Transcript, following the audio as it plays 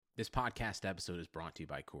This podcast episode is brought to you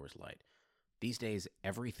by Coors Light. These days,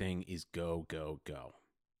 everything is go, go, go.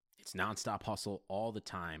 It's nonstop hustle all the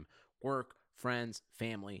time. Work, friends,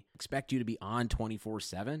 family expect you to be on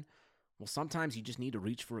 24/7. Well, sometimes you just need to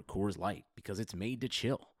reach for a Coors Light because it's made to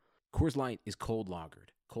chill. Coors Light is cold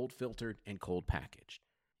lagered, cold filtered, and cold packaged.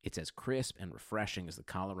 It's as crisp and refreshing as the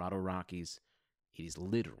Colorado Rockies. It is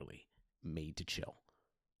literally made to chill.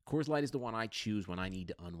 Coors Light is the one I choose when I need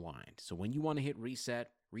to unwind. So when you want to hit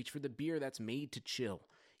reset, reach for the beer that's made to chill.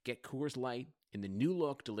 Get Coors Light in the new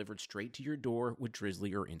look delivered straight to your door with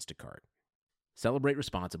Drizzly or Instacart. Celebrate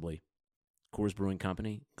responsibly. Coors Brewing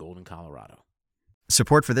Company, Golden, Colorado.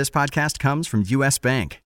 Support for this podcast comes from U.S.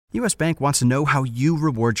 Bank. U.S. Bank wants to know how you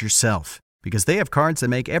reward yourself because they have cards that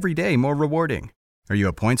make every day more rewarding. Are you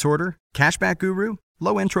a points hoarder, cashback guru,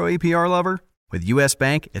 low intro APR lover? With U.S.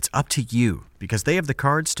 Bank, it's up to you because they have the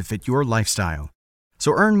cards to fit your lifestyle.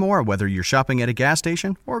 So earn more whether you're shopping at a gas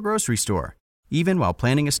station or grocery store, even while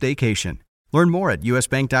planning a staycation. Learn more at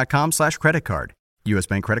usbank.com/creditcard. U.S.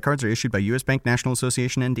 Bank credit cards are issued by U.S. Bank National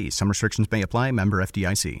Association ND. Some restrictions may apply. Member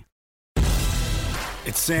FDIC.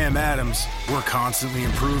 It's Sam Adams. We're constantly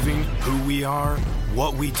improving who we are,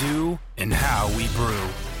 what we do, and how we brew.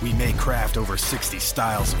 We may craft over 60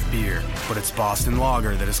 styles of beer, but it's Boston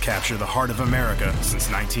Lager that has captured the heart of America since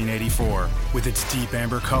 1984. With its deep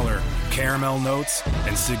amber color, caramel notes,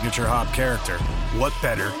 and signature hop character, what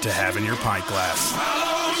better to have in your pint glass?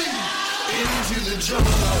 Into the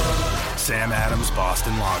jungle. Sam Adams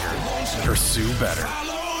Boston Lager. Pursue better.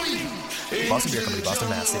 Boston Beer Company, Boston,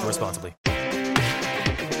 Mass. Save responsibly.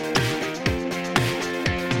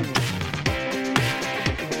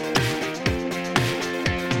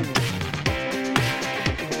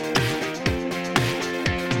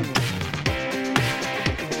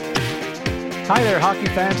 Hi there, hockey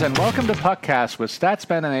fans, and welcome to Puckcast with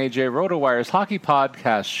Statsman and AJ, RotoWire's hockey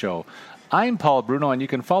podcast show. I'm Paul Bruno, and you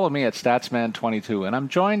can follow me at Statsman22, and I'm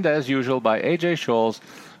joined, as usual, by AJ Scholz,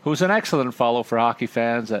 who's an excellent follow for hockey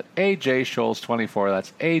fans at AJ Scholz24.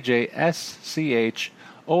 That's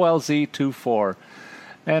AJSCHOLZ24.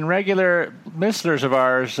 And regular listeners of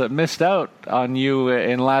ours missed out on you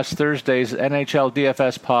in last Thursday's NHL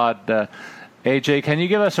DFS pod. AJ, can you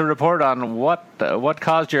give us a report on what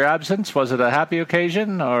caused your absence? Was it a happy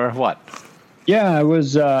occasion or what? Yeah, I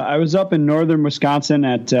was up in northern Wisconsin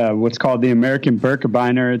at what's called the American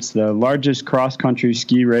Birkebeiner. It's the largest cross-country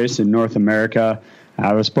ski race in North America.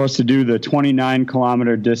 I was supposed to do the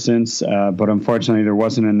 29-kilometer distance, but unfortunately there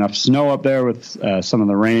wasn't enough snow up there with some of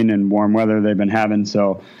the rain and warm weather they've been having.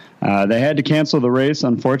 So they had to cancel the race,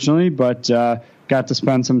 unfortunately, but got to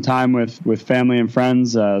spend some time with family and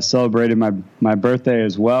friends, celebrated my birthday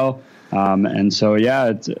as well. And so, yeah,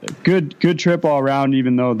 it's a good trip all around,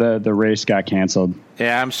 even though the race got canceled.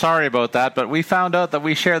 Yeah, I'm sorry about that, but we found out that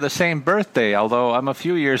we share the same birthday, although I'm a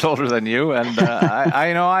few years older than you, and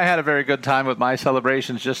I know I had a very good time with my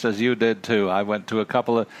celebrations, just as you did, too. I went to a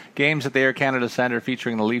couple of games at the Air Canada Centre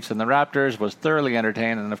featuring the Leafs and the Raptors, was thoroughly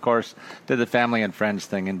entertained, and, of course, did the family and friends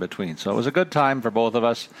thing in between. So it was a good time for both of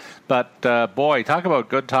us, but, boy, talk about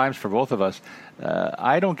good times for both of us.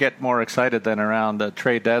 I don't get more excited than around the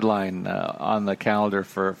trade deadline on the calendar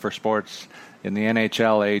for sports in the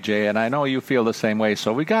NHL, AJ, and I know you feel the same way.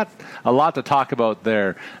 So we got a lot to talk about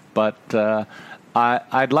there, but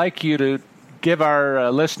I'd like you to give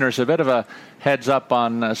our listeners a bit of a heads up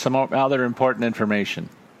on some other important information.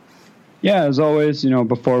 Yeah, as always,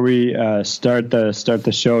 before we start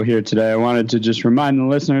the show here today, I wanted to just remind the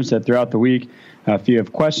listeners that throughout the week, if you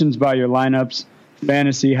have questions about your lineups,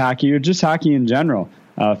 fantasy hockey, or just hockey in general,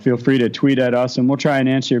 feel free to tweet at us, and we'll try and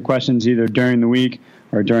answer your questions either during the week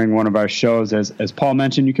or during one of our shows. As Paul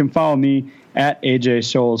mentioned, you can follow me at AJ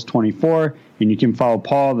Scholz24, and you can follow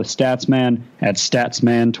Paul, the Statsman, at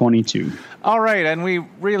Statsman22. All right, and we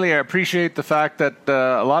really appreciate the fact that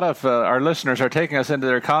a lot of our listeners are taking us into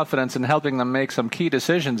their confidence and helping them make some key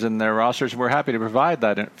decisions in their rosters. We're happy to provide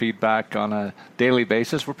that feedback on a daily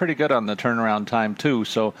basis. We're pretty good on the turnaround time, too,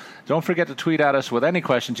 so don't forget to tweet at us with any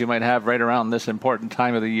questions you might have right around this important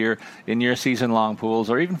time of the year in your season-long pools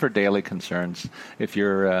or even for daily concerns if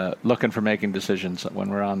you're looking for making decisions when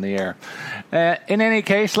we're on the air. In any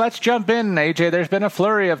case, let's jump in, AJ. There's been a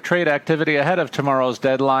flurry of trade activity ahead of tomorrow's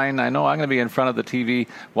deadline. I know I'm going to be in front of the TV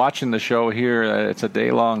watching the show here. It's a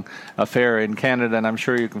day-long affair in Canada, and I'm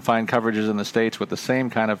sure you can find coverages in the States with the same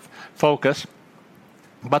kind of focus.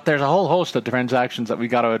 But there's a whole host of transactions that we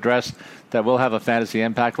got to address that will have a fantasy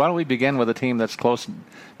impact. Why don't we begin with a team that's close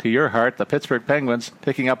to your heart, the Pittsburgh Penguins,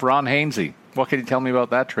 picking up Ron Hainsey. What can you tell me about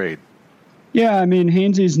that trade? Yeah, I mean,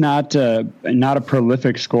 Hainsey's not a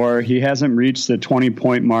prolific scorer. He hasn't reached the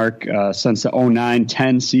 20-point mark since the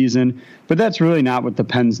 09-10 season, but that's really not what the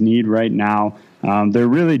Pens need right now. They're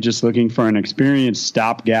really just looking for an experienced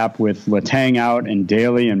stopgap with Letang out, and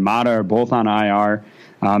Daly and Mata are both on IR.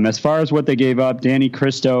 As far as what they gave up, Danny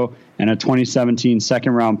Cristo and a 2017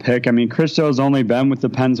 second-round pick. I mean, Cristo's only been with the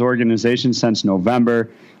Pens organization since November.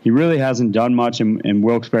 He really hasn't done much in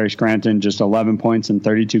Wilkes-Barre-Scranton, just 11 points in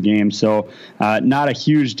 32 games. So not a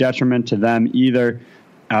huge detriment to them either.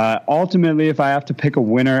 Ultimately, if I have to pick a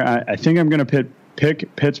winner, I think I'm going to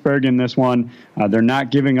pick Pittsburgh in this one. They're not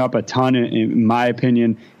giving up a ton, in my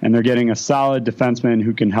opinion, and they're getting a solid defenseman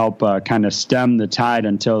who can help kind of stem the tide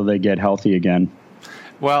until they get healthy again.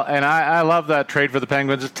 Well, and I love that trade for the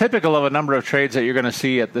Penguins. It's typical of a number of trades that you're going to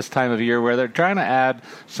see at this time of year where they're trying to add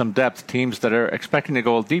some depth, teams that are expecting to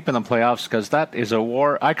go deep in the playoffs, because that is a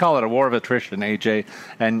war. I call it a war of attrition, AJ.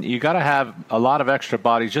 And you got to have a lot of extra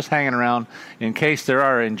bodies just hanging around in case there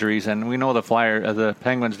are injuries. And we know the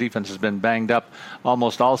Penguins defense has been banged up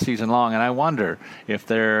almost all season long. And I wonder if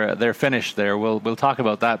they're finished there. We'll talk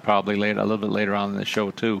about that probably a little bit later on in the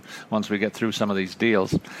show too, once we get through some of these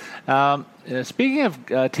deals. Speaking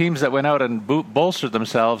of teams that went out and bolstered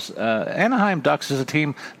themselves, Anaheim Ducks is a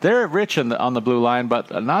team. They're rich on the blue line,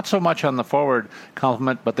 but not so much on the forward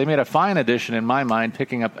complement. But they made a fine addition, in my mind,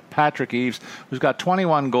 picking up Patrick Eaves, who's got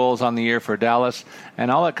 21 goals on the year for Dallas, and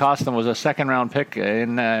all it cost them was a second-round pick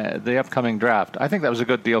in the upcoming draft. I think that was a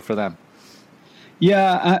good deal for them.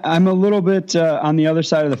 Yeah, I'm a little bit on the other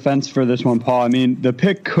side of the fence for this one, Paul. I mean, the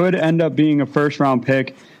pick could end up being a first-round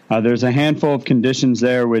pick. There's a handful of conditions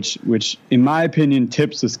there, which, in my opinion,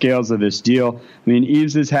 tips the scales of this deal. I mean,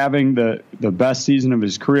 Eaves is having the best season of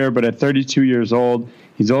his career, but at 32 years old,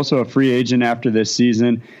 he's also a free agent after this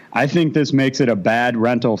season. I think this makes it a bad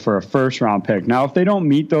rental for a first-round pick. Now, if they don't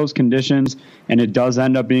meet those conditions and it does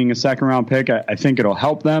end up being a second-round pick, I think it'll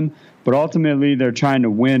help them. But ultimately, they're trying to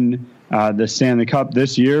win the Stanley Cup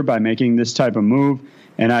this year by making this type of move.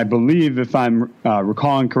 And I believe, if I'm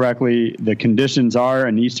recalling correctly, the conditions are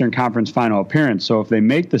an Eastern Conference final appearance. So if they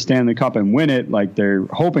make the Stanley Cup and win it like they're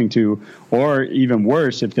hoping to, or even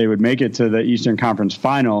worse, if they would make it to the Eastern Conference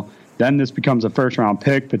final, then this becomes a first-round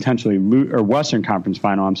pick, potentially or Western Conference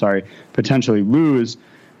final, potentially lose.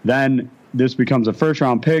 Then this becomes a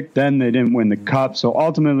first-round pick. Then they didn't win the Cup. So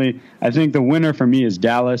ultimately, I think the winner for me is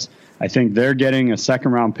Dallas. I think they're getting a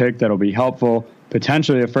second-round pick that'll be helpful,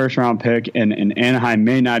 potentially a first-round pick, and Anaheim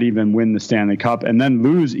may not even win the Stanley Cup and then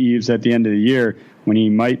lose Eaves at the end of the year when he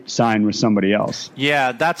might sign with somebody else.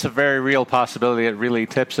 Yeah, that's a very real possibility. It really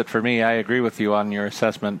tips it for me. I agree with you on your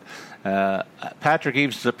assessment. Patrick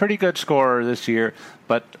Eaves is a pretty good scorer this year,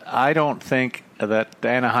 but I don't think that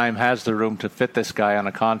Anaheim has the room to fit this guy on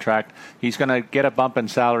a contract. He's going to get a bump in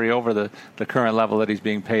salary over the current level that he's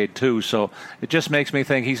being paid too. So it just makes me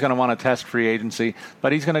think he's going to want to test free agency,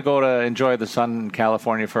 but he's going to go to enjoy the sun in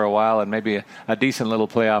California for a while and maybe a decent little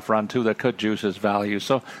playoff run too that could juice his value.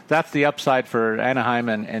 So that's the upside for Anaheim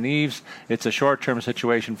and Eaves. It's a short-term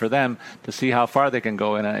situation for them to see how far they can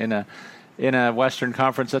go in a Western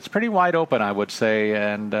Conference that's pretty wide open, I would say,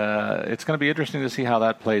 and it's going to be interesting to see how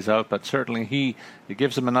that plays out. But certainly it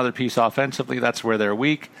gives them another piece offensively. That's where they're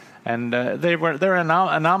weak, and they're an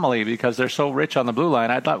anomaly because they're so rich on the blue line.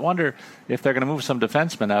 I'd wonder if they're going to move some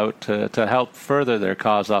defensemen out to help further their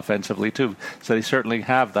cause offensively too. So they certainly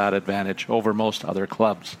have that advantage over most other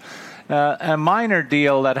clubs. A minor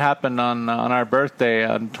deal that happened on our birthday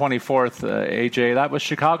on 24th, AJ, that was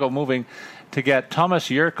Chicago moving to get Thomas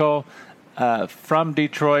Jurko from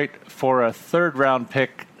Detroit for a third-round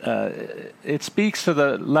pick. It speaks to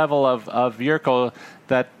the level of Jurko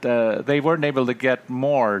that they weren't able to get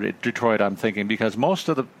more at Detroit, I'm thinking, because most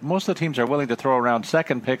of the teams are willing to throw around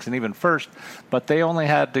second picks and even first, but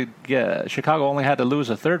Chicago only had to lose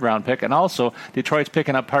a third-round pick, and also Detroit's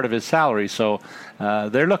picking up part of his salary, so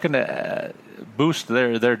they're looking to boost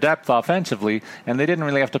their depth offensively, and they didn't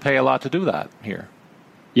really have to pay a lot to do that here.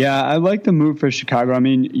 Yeah, I like the move for Chicago. I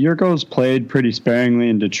mean, Jurko's played pretty sparingly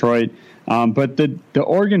in Detroit, but the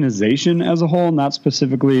organization as a whole, not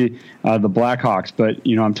specifically the Blackhawks, but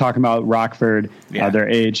I'm talking about Rockford, their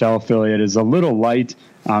AHL affiliate, is a little light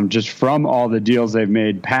just from all the deals they've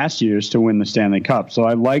made past years to win the Stanley Cup. So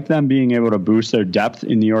I like them being able to boost their depth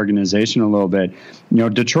in the organization a little bit.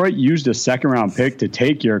 Detroit used a second-round pick to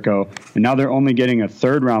take Jurko, and now they're only getting a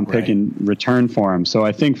third-round pick in return for him. So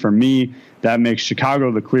I think for me, that makes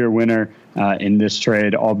Chicago the clear winner. in this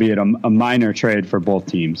trade, albeit a minor trade for both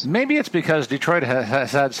teams. Maybe it's because Detroit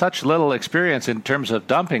has had such little experience in terms of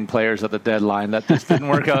dumping players at the deadline that this didn't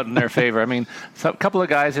work out in their favor. I mean, a couple of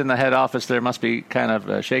guys in the head office there must be kind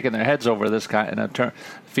of shaking their heads over this kind of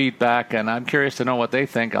feedback, and I'm curious to know what they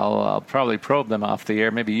think. I'll probably probe them off the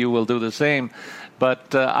air. Maybe you will do the same.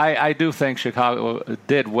 But I do think Chicago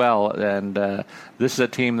did well, and this is a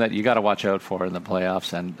team that you got to watch out for in the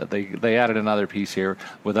playoffs. And they added another piece here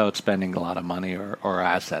without spending a lot of money or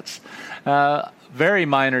assets. Very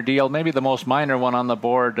minor deal, maybe the most minor one on the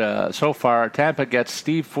board so far. Tampa gets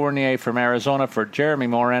Steve Fournier from Arizona for Jeremy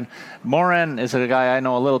Morin. Morin is a guy I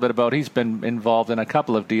know a little bit about. He's been involved in a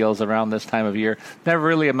couple of deals around this time of year. Never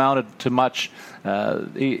really amounted to much,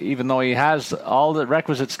 even though he has all the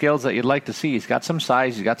requisite skills that you'd like to see. He's got some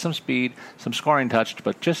size, he's got some speed, some scoring touch,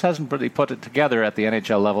 but just hasn't really put it together at the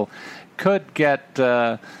NHL level. Could get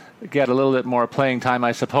a little bit more playing time,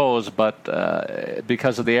 I suppose, but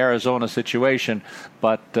because of the Arizona situation.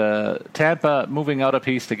 But Tampa moving out a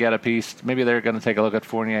piece to get a piece, maybe they're going to take a look at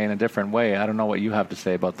Fournier in a different way. I don't know what you have to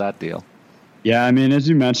say about that deal. Yeah, I mean, as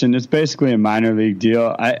you mentioned, it's basically a minor league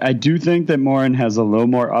deal. I do think that Morin has a little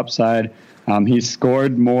more upside. He's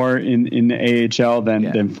scored more in the AHL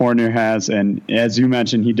than Fournier has. And as you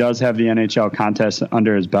mentioned, he does have the NHL contest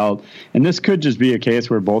under his belt. And this could just be a case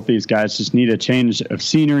where both these guys just need a change of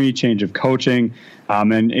scenery, change of coaching.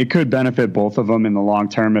 And it could benefit both of them in the long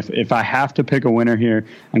term. If I have to pick a winner here,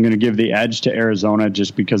 I'm going to give the edge to Arizona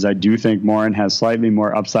just because I do think Morin has slightly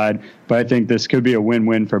more upside. But I think this could be a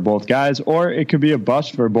win-win for both guys, or it could be a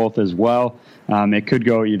bust for both as well. It could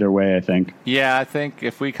go either way, I think. Yeah, I think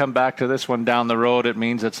if we come back to this one down the road, it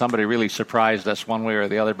means that somebody really surprised us one way or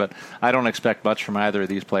the other. But I don't expect much from either of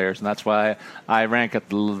these players, and that's why I rank it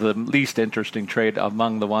the least interesting trade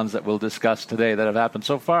among the ones that we'll discuss today that have happened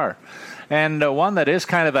so far. And one that is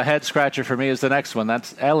kind of a head-scratcher for me is the next one.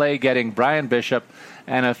 That's L.A. getting Brian Bishop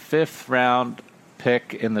and a fifth-round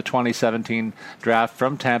pick in the 2017 draft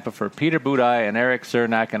from Tampa for Peter Budaj and Eric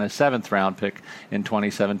Cernak, and a seventh-round pick in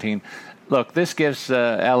 2017. Look, this gives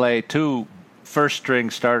L.A. two first-string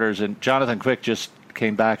starters, and Jonathan Quick just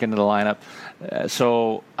came back into the lineup.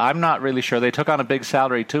 So I'm not really sure. They took on a big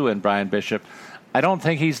salary, too, in Brian Bishop. I don't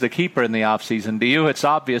think he's the keeper in the offseason. To you, it's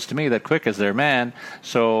obvious to me that Quick is their man.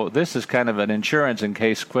 So this is kind of an insurance in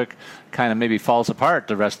case Quick kind of maybe falls apart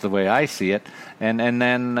the rest of the way I see it. And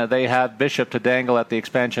then they have Bishop to dangle at the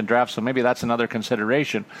expansion draft, so maybe that's another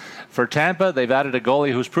consideration. For Tampa, they've added a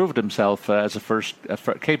goalie who's proved himself as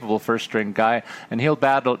a capable first-string guy, and he'll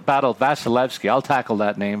battle Vasilevsky. I'll tackle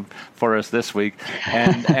that name for us this week.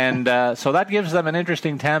 And so that gives them an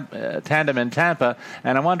interesting tandem in Tampa,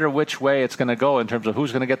 and I wonder which way it's going to go in terms of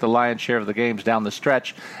who's going to get the lion's share of the games down the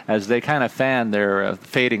stretch as they kind of fan their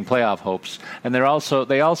fading playoff hopes. And they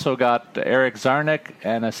also got Eric Zarnik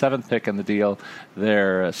and a seventh pick in the deal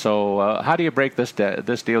there. So how do you break this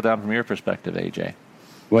deal down from your perspective, AJ?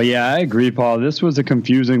 Well, yeah, I agree, Paul. This was a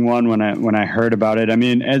confusing one when I heard about it. I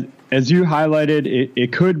mean, as you highlighted,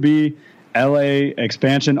 it could be LA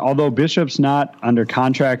expansion, although Bishop's not under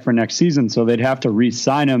contract for next season, so they'd have to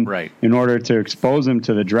re-sign him in order to expose him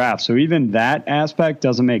to the draft. So even that aspect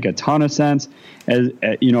doesn't make a ton of sense. As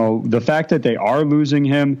you know, the fact that they are losing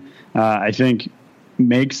him, I think,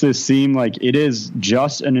 makes this seem like it is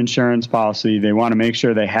just an insurance policy. They want to make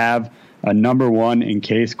sure they have a number one in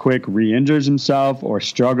case Quick re-injures himself or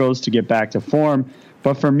struggles to get back to form.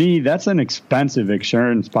 But for me, that's an expensive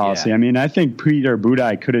insurance policy. Yeah. I mean, I think Peter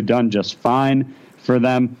Budaj could have done just fine for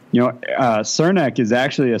them. You know, Cernak is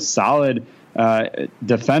actually a solid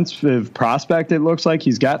defensive prospect, it looks like.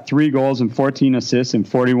 He's got 3 goals and 14 assists in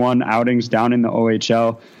 41 outings down in the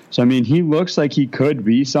OHL. So, I mean, he looks like he could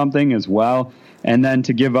be something as well. And then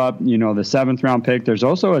to give up, you know, the 7th-round pick, there's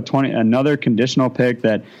also another conditional pick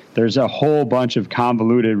that there's a whole bunch of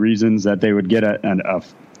convoluted reasons that they would get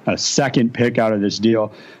a second pick out of this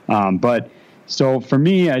deal. But so for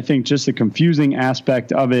me, I think just the confusing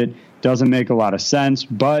aspect of it doesn't make a lot of sense.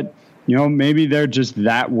 But, you know, maybe they're just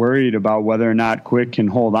that worried about whether or not Quick can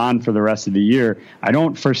hold on for the rest of the year. I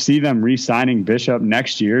don't foresee them re-signing Bishop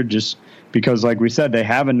next year just because, like we said, they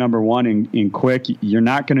have a number one in Quick. You're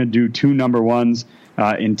not going to do 2 number ones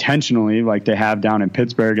intentionally like they have down in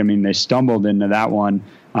Pittsburgh. I mean, they stumbled into that one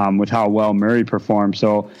with how well Murray performed.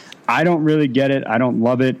 So I don't really get it. I don't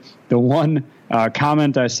love it. The one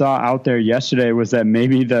comment I saw out there yesterday was that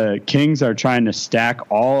maybe the Kings are trying to stack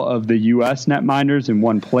all of the U.S. netminders in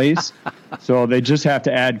one place. So they just have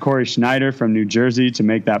to add Corey Schneider from New Jersey to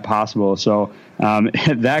make that possible. So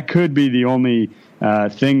that could be the only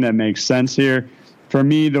thing that makes sense here. for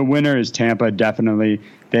me, the winner is Tampa, definitely.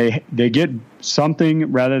 They get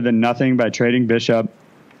something rather than nothing by trading Bishop.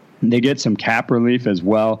 They get some cap relief as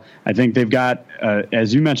well. I think they've got,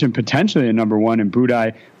 as you mentioned, potentially a number one in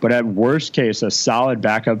Budaj, but at worst case, a solid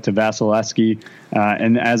backup to Vasilevsky.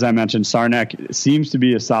 And as I mentioned, Sarnak seems to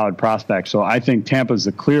be a solid prospect. So I think Tampa's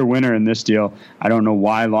the clear winner in this deal. I don't know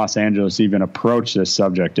why Los Angeles even approached this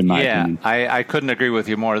subject, in my opinion. Yeah, I couldn't agree with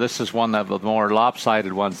you more. This is one of the more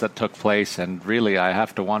lopsided ones that took place. And really, I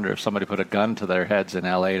have to wonder if somebody put a gun to their heads in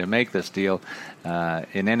L.A. to make this deal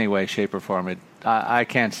in any way, shape, or form. I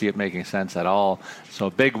can't see it making sense at all. So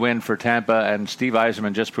big win for Tampa, and Steve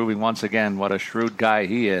Yzerman just proving once again what a shrewd guy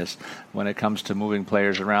he is when it comes to moving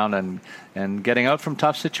players around and getting out from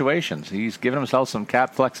tough situations. He's given himself some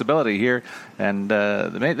cap flexibility here, and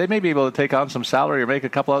they may be able to take on some salary or make a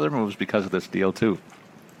couple other moves because of this deal too.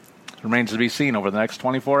 It remains to be seen over the next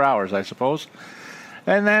 24 hours, I suppose.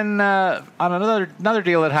 And then on another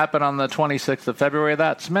deal that happened on the 26th of February,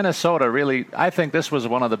 that's Minnesota. Really, I think this was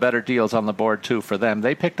one of the better deals on the board, too, for them.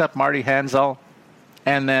 They picked up Marty Hanzal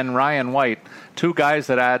and then Ryan White, two guys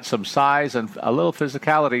that add some size and a little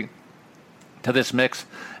physicality to this mix.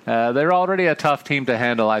 They're already a tough team to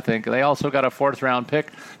handle, I think. They also got a fourth-round pick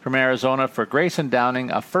from Arizona for Grayson Downing,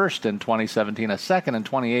 a first in 2017, a second in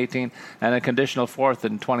 2018, and a conditional fourth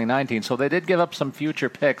in 2019. So they did give up some future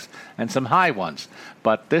picks and some high ones.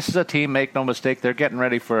 But this is a team, make no mistake, they're getting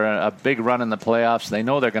ready for a big run in the playoffs. They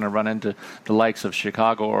know they're going to run into the likes of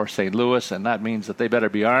Chicago or St. Louis, and that means that they better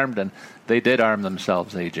be armed, and they did arm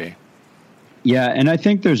themselves, AJ. Yeah, and I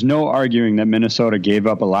think there's no arguing that Minnesota gave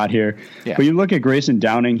up a lot here. Yeah. But you look at Grayson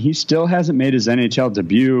Downing, he still hasn't made his NHL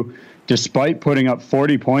debut despite putting up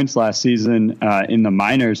 40 points last season in the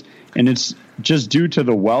minors. And it's just due to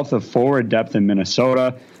the wealth of forward depth in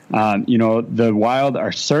Minnesota. The Wild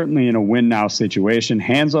are certainly in a win-now situation.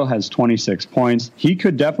 Hanzal has 26 points. He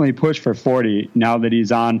could definitely push for 40 now that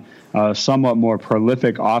he's on a somewhat more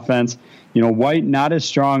prolific offense. White, not as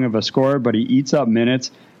strong of a scorer, but he eats up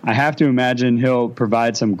minutes. I have to imagine he'll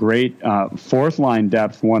provide some great fourth-line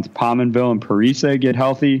depth once Pominville and Parise get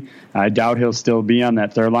healthy. I doubt he'll still be on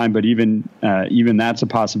that third line, but even that's a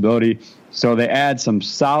possibility. So they add some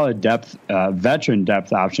solid depth, veteran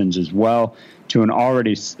depth options as well to an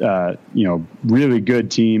already, really good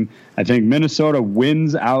team. I think Minnesota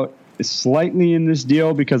wins out slightly in this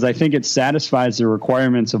deal because I think it satisfies the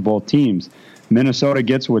requirements of both teams. Minnesota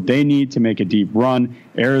gets what they need to make a deep run.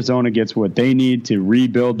 Arizona gets what they need to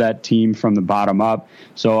rebuild that team from the bottom up.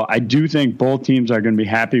 So I do think both teams are going to be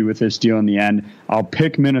happy with this deal in the end. I'll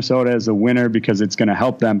pick Minnesota as a winner because it's going to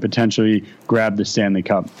help them potentially grab the Stanley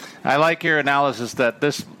Cup. I like your analysis that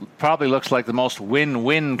this probably looks like the most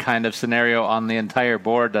win-win kind of scenario on the entire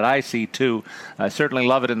board that I see too. I certainly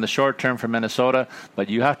love it in the short term for Minnesota, but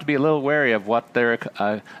you have to be a little wary of what they're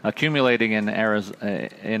accumulating in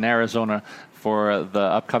Arizona for the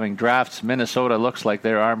upcoming drafts. Minnesota looks like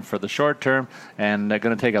they're armed for the short term, and they're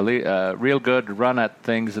going to take a real good run at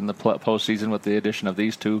things in the postseason with the addition of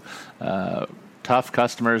these two tough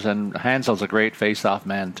customers. And Hansel's a great face-off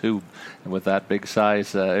man, too, with that big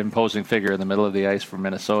size, imposing figure in the middle of the ice for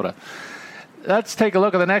Minnesota. Let's take a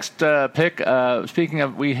look at the next pick. Speaking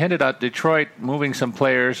of, we hinted at Detroit moving some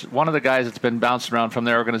players. One of the guys that's been bounced around from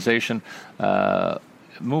their organization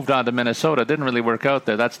moved on to Minnesota. Didn't really work out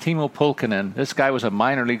there. That's Timo Pulkkinen. This guy was a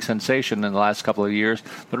minor league sensation in the last couple of years,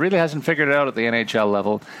 but really hasn't figured it out at the NHL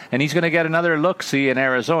level. And he's going to get another look-see in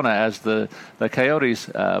Arizona as the Coyotes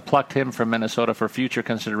plucked him from Minnesota for future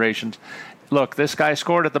considerations. Look, this guy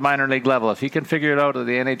scored at the minor league level. If he can figure it out at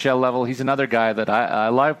the NHL level, he's another guy that I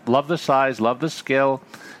love the size, love the skill,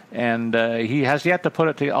 and he has yet to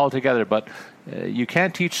put it all together. But you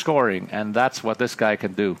can't teach scoring, and that's what this guy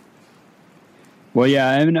can do. Well, yeah,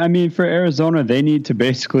 I mean, for Arizona, they need to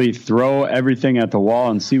basically throw everything at the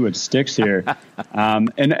wall and see what sticks here.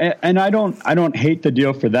 And I don't hate the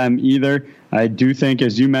deal for them either. I do think,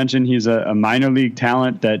 as you mentioned, he's a minor league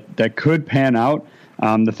talent that could pan out.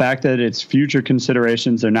 The fact that it's future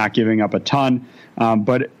considerations, they're not giving up a ton.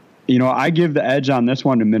 But I give the edge on this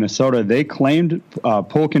one to Minnesota. They claimed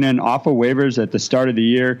Pulkkinen off of waivers at the start of the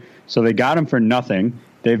year, so they got him for nothing.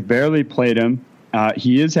 They've barely played him.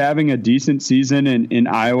 He is having a decent season in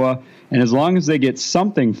Iowa, and as long as they get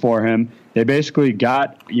something for him, they basically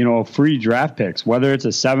got, free draft picks, whether it's a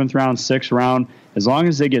 7th round, 6th round. As long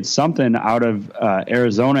as they get something out of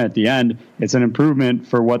Arizona at the end, it's an improvement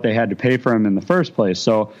for what they had to pay for him in the first place.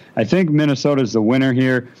 So I think Minnesota's the winner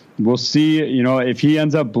here. We'll see, if he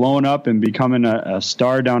ends up blowing up and becoming a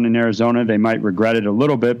star down in Arizona, they might regret it a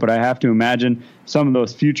little bit. But I have to imagine some of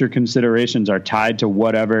those future considerations are tied to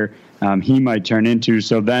whatever he might turn into.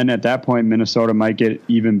 So then at that point, Minnesota might get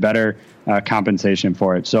even better compensation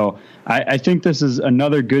for it. So I think this is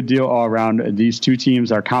another good deal all around. These two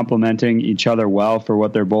teams are complementing each other well for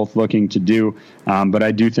what they're both looking to do. But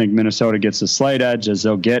I do think Minnesota gets a slight edge as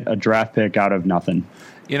they'll get a draft pick out of nothing.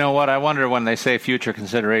 You know what? I wonder when they say future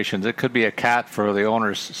considerations, it could be a cat for the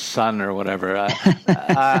owner's son or whatever.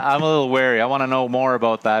 I'm a little wary. I want to know more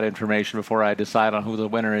about that information before I decide on who the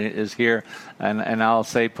winner is here. And I'll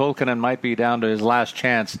say Pulkkinen might be down to his last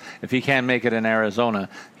chance. If he can't make it in Arizona,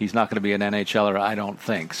 he's not going to be an NHLer, I don't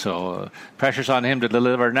think. So pressure's on him to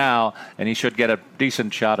deliver now, and he should get a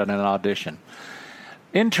decent shot at an audition.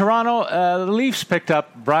 In Toronto, the Leafs picked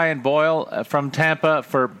up Brian Boyle from Tampa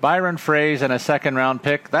for Byron Froese and a second-round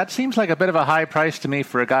pick. That seems like a bit of a high price to me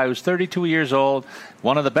for a guy who's 32 years old,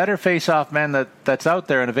 one of the better face-off men that's out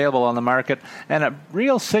there and available on the market, and a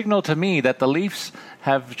real signal to me that the Leafs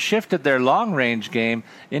have shifted their long-range game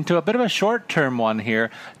into a bit of a short-term one here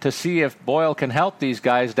to see if Boyle can help these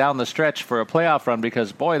guys down the stretch for a playoff run,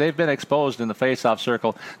 because, boy, they've been exposed in the face-off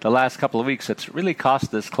circle the last couple of weeks. It's really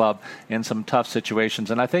cost this club in some tough situations,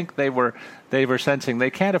 and I think they were sensing they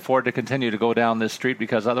can't afford to continue to go down this street,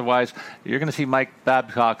 because otherwise you're going to see Mike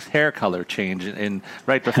Babcock's hair color change in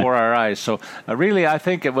right before our eyes. So really, I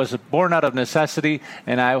think it was born out of necessity,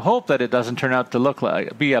 and I hope that it doesn't turn out to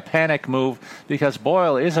be a panic move, because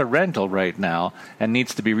Boyle is a rental right now and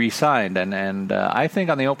needs to be re-signed. And I think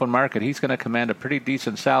on the open market he's going to command a pretty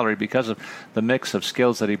decent salary because of the mix of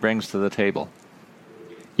skills that he brings to the table.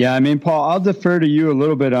 Yeah, I mean, Paul, I'll defer to you a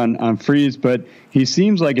little bit on Froese, but he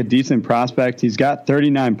seems like a decent prospect. He's got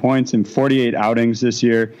 39 points in 48 outings this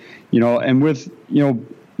year, and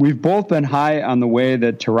we've both been high on the way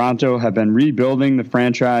that Toronto have been rebuilding the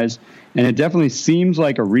franchise, and it definitely seems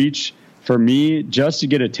like a reach for me just to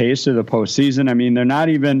get a taste of the postseason. I mean, they're not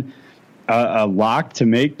even a lock to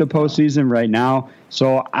make the postseason right now,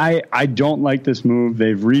 so I don't like this move.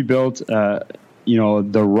 They've rebuilt, the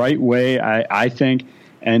right way, I think.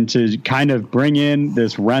 And to kind of bring in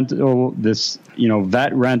this rental,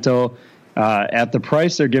 vet rental at the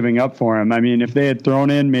price they're giving up for him. I mean, if they had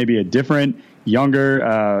thrown in maybe a different,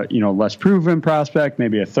 younger, less proven prospect,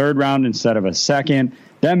 maybe a 3rd round instead of a 2nd,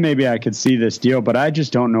 then maybe I could see this deal. But I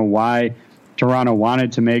just don't know why Toronto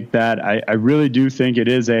wanted to make that. I really do think it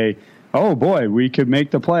is oh boy, we could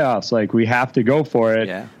make the playoffs. Like, we have to go for it.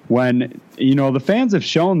 Yeah. When, the fans have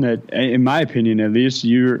shown that, in my opinion, at least,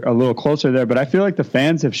 you're a little closer there, but I feel like the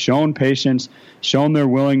fans have shown patience, shown their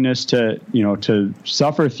willingness to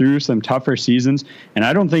suffer through some tougher seasons. And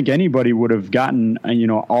I don't think anybody would have gotten,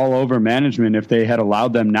 all over management if they had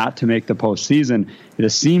allowed them not to make the postseason. It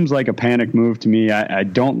seems like a panic move to me. I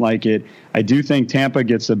don't like it. I do think Tampa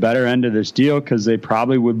gets the better end of this deal because they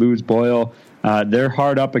probably would lose Boyle. They're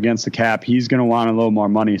hard up against the cap. He's going to want a little more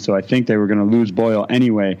money, so I think they were going to lose Boyle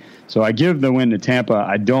anyway. So I give the win to Tampa.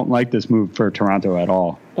 I don't like this move for Toronto at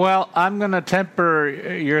all. Well, I'm going to temper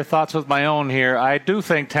your thoughts with my own here. I do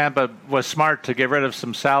think Tampa was smart to get rid of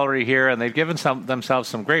some salary here, and they've given themselves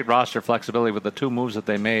some great roster flexibility with the 2 moves that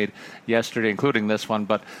they made yesterday, including this one.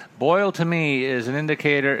 But Boyle, to me, is an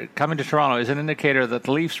indicator, coming to Toronto, is an indicator that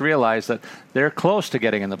the Leafs realize that they're close to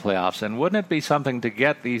getting in the playoffs. And wouldn't it be something to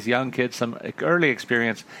get these young kids some early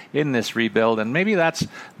experience in this rebuild? And maybe that's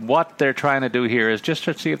what they're trying to do here, is just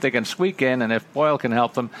to see if they can squeak in and if Boyle can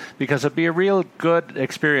help them, because it'd be a real good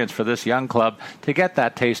experience for this young club to get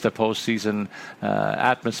that taste of postseason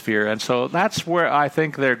atmosphere. And so that's where I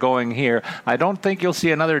think they're going here. I don't think you'll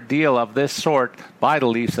see another deal of this sort by the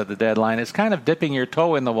Leafs at the deadline. It's kind of dipping your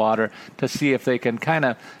toe in the water to see if they can kind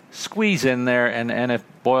of squeeze in there and if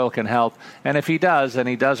Boyle can help. And if he does, and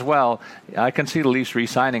he does well, I can see the Leafs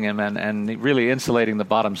re-signing him and really insulating the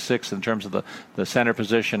bottom 6 in terms of the center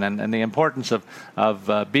position. And the importance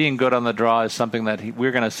of being good on the draw is something that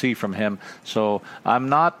we're going to see from him. So I'm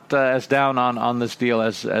not as down on this deal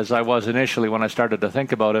as I was initially when I started to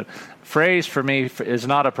think about it. Froese, for me, is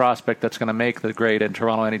not a prospect that's going to make the grade in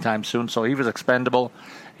Toronto anytime soon, so he was expendable.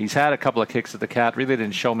 He's had a couple of kicks at the cat, really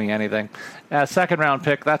didn't show me anything. 2nd-round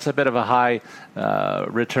pick, that's a bit of a high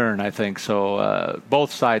return, I think. So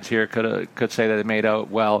both sides here could say that they made out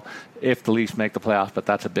well if the Leafs make the playoffs, but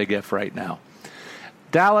that's a big if right now.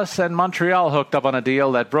 Dallas and Montreal hooked up on a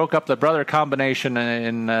deal that broke up the brother combination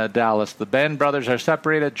in Dallas. The Benn brothers are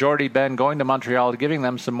separated. Jordy Benn going to Montreal, giving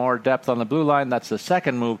them some more depth on the blue line. That's the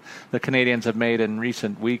second move the Canadians have made in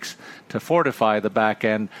recent weeks to fortify the back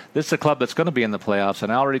end. This is a club that's going to be in the playoffs,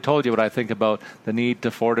 and I already told you what I think about the need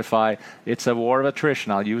to fortify. It's a war of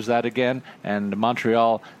attrition. I'll use that again. And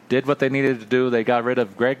Montreal did what they needed to do. They got rid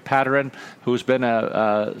of Greg Patterin, who's been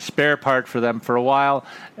a spare part for them for a while,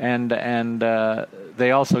 and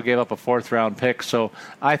they also gave up a fourth-round pick. So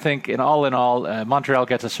I think, in all, Montreal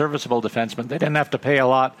gets a serviceable defenseman. They didn't have to pay a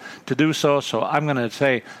lot to do so, so I'm going to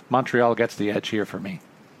say Montreal gets the edge here for me.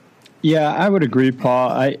 Yeah, I would agree, Paul.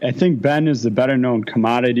 I think Benn is the better-known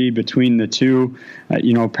commodity between the two.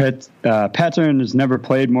 Patterin has never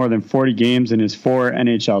played more than 40 games in his 4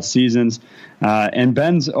 NHL seasons. And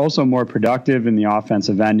Benn's also more productive in the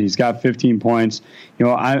offensive end. He's got 15 points.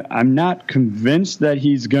 I'm not convinced that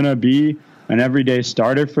he's going to be an everyday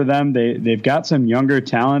starter for them. They've got some younger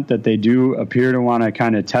talent that they do appear to want to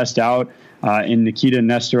kind of test out in Nikita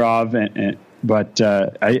Nesterov. But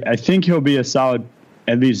I think he'll be a solid,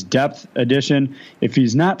 at least depth addition. If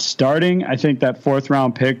he's not starting, I think that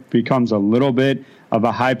fourth-round pick becomes a little bit of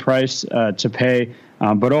a high price to pay.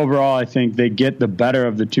 But overall, I think they get the better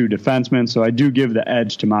of the two defensemen, so I do give the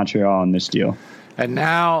edge to Montreal in this deal. And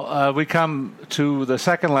now we come to the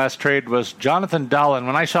second last trade was Jonathan Dahlen.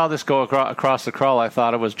 When I saw this go across the crawl, I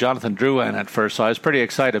thought it was Jonathan Drouin at first, so I was pretty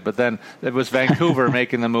excited. But then it was Vancouver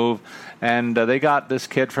making the move, and they got this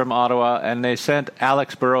kid from Ottawa, and they sent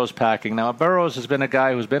Alex Burrows packing. Now, Burrows has been a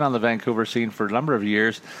guy who's been on the Vancouver scene for a number of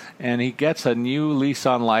years, and he gets a new lease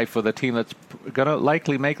on life with a team that's going to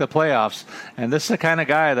likely make the playoffs. And this is the kind of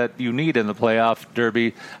guy that you need in the playoff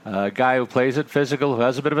derby, a guy who plays it physical, who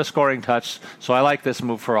has a bit of a scoring touch. So I like this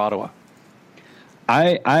move for Ottawa.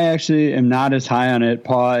 I actually am not as high on it,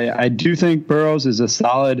 Paul. I do think Burrows is a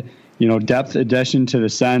solid, depth addition to the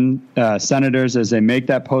Senators as they make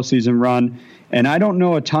that postseason run. And I don't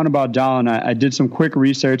know a ton about Dahlen. I did some quick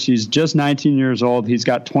research. He's just 19 years old. He's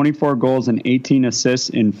got 24 goals and 18 assists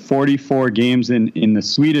in 44 games in the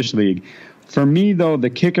Swedish league. For me, though, the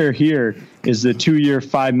kicker here is the 2-year,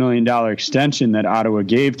 $5 million extension that Ottawa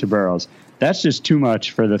gave to Burrows. That's just too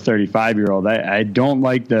much for the 35-year-old. I don't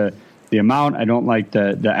like the amount. I don't like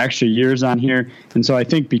the extra years on here. And so I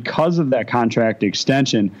think because of that contract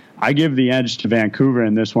extension, I give the edge to Vancouver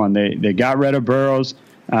in this one. They got rid of Burrows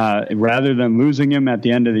rather than losing him at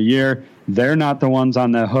the end of the year. They're not the ones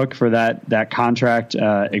on the hook for that contract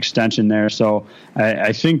extension there. So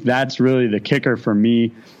I think that's really the kicker for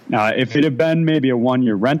me. If it had been maybe a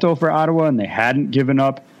 1-year rental for Ottawa and they hadn't given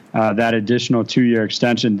up that additional 2-year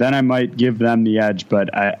extension, then I might give them the edge. But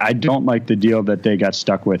I don't like the deal that they got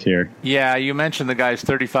stuck with here. Yeah, you mentioned the guy's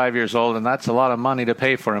 35 years old, and that's a lot of money to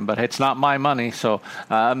pay for him, but it's not my money. So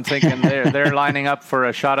I'm thinking they're lining up for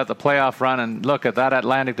a shot at the playoff run, and look, at that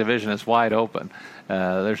Atlantic division is wide open.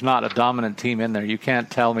 There's not a dominant team in there. You can't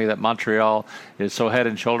tell me that Montreal is so head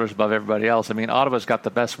and shoulders above everybody else. I mean, Ottawa's got the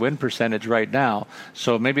best win percentage right now,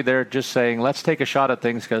 so maybe they're just saying, let's take a shot at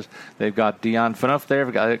things because they've got Dion Phaneuf there,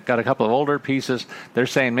 got a couple of older pieces. They're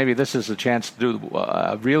saying maybe this is a chance to do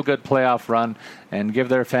a real good playoff run and give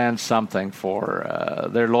their fans something for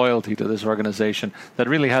their loyalty to this organization that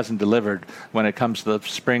really hasn't delivered when it comes to the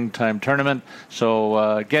springtime tournament.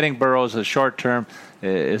 So getting Burrows as short term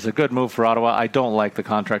is a good move for Ottawa. I don't like the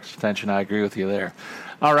contract extension. I agree with you there.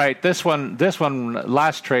 All right, this one,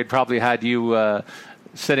 last trade probably had you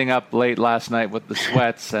sitting up late last night with the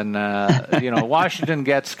sweats. And, Washington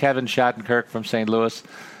gets Kevin Shattenkirk from St. Louis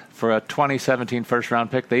for a 2017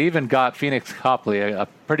 first-round pick. They even got Phoenix Copley, a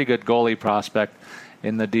pretty good goalie prospect,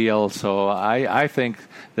 in the deal. So I think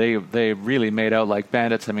they really made out like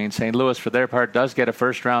bandits. I mean, St. Louis, for their part, does get a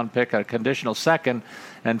first-round pick, a conditional second,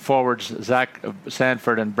 and forwards Zach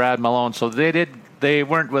Sanford and Brad Malone. So they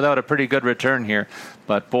weren't without a pretty good return here.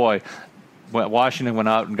 But, boy, Washington went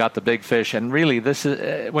out and got the big fish. And really, this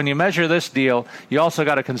is when you measure this deal, you also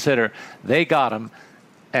got to consider they got him,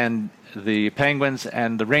 and the Penguins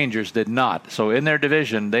and the Rangers did not. So in their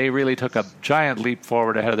division, they really took a giant leap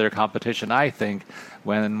forward ahead of their competition, I think,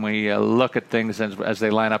 when we look at things as they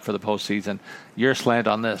line up for the postseason. Your slant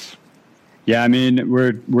on this? Yeah, I mean,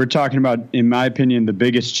 we're talking about, in my opinion, the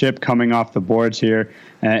biggest chip coming off the boards here.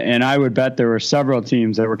 And I would bet there were several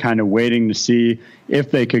teams that were kind of waiting to see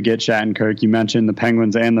if they could get Shattenkirk. You mentioned the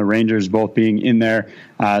Penguins and the Rangers both being in there.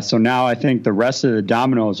 So now I think the rest of the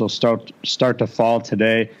dominoes will start to fall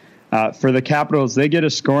today. For the Capitals, they get a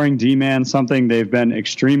scoring D-man, something they've been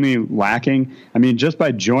extremely lacking. I mean, just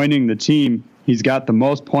by joining the team, he's got the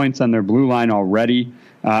most points on their blue line already.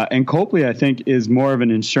 And Copley, I think, is more of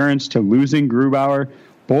an insurance to losing Grubauer.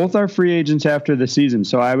 Both are free agents after the season,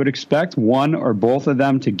 so I would expect one or both of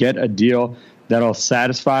them to get a deal that'll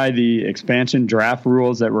satisfy the expansion draft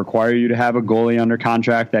rules that require you to have a goalie under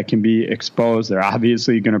contract that can be exposed. They're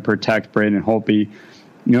obviously going to protect Braden Holtby.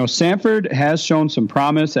 Sanford has shown some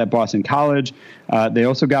promise at Boston College. They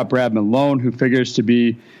also got Brad Malone, who figures to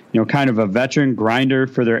be, kind of a veteran grinder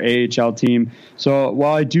for their AHL team. So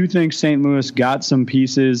while I do think St. Louis got some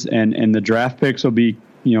pieces and the draft picks will be,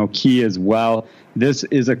 key as well, this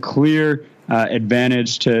is a clear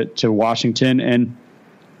advantage to Washington. And,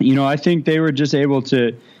 I think they were just able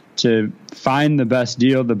to find the best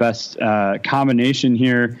deal, the best combination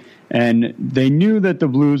here. And they knew that the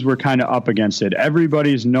Blues were kind of up against it.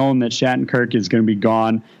 Everybody's known that Shattenkirk is going to be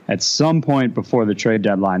gone at some point before the trade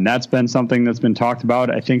deadline. That's been something that's been talked about,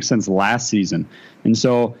 I think, since last season. And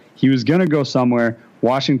so he was going to go somewhere.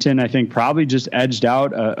 Washington, I think, probably just edged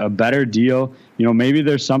out a better deal. Maybe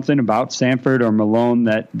there's something about Sanford or Malone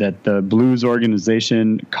that the Blues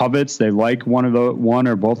organization covets. They like one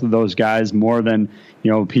or both of those guys more than,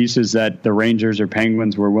 pieces that the Rangers or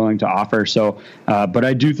Penguins were willing to offer. So, but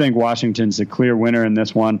I do think Washington's a clear winner in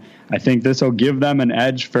this one. I think this will give them an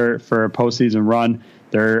edge for a postseason run.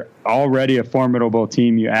 They're already a formidable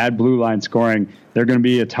team. You add blue line scoring, they're going to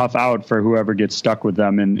be a tough out for whoever gets stuck with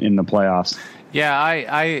them in the playoffs. Yeah,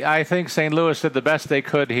 I think St. Louis did the best they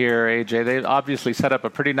could here, AJ. They obviously set up a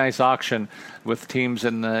pretty nice auction with teams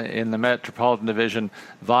in the Metropolitan Division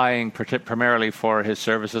vying primarily for his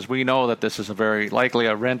services. We know that this is a very likely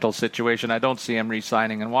a rental situation. I don't see him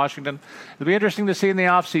re-signing in Washington. It'll be interesting to see in the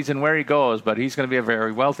offseason where he goes, but he's going to be a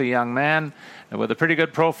very wealthy young man with a pretty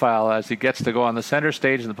good profile as he gets to go on the center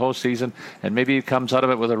stage in the postseason, and maybe he comes out of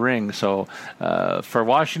it with a ring. So for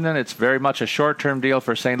Washington, it's very much a short-term deal.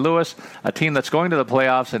 For St. Louis, a team that's going to the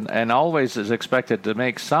playoffs and always is expected to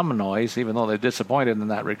make some noise, even though they're disappointed in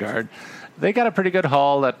that regard, they got a pretty good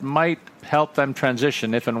haul that might help them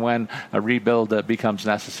transition if and when a rebuild becomes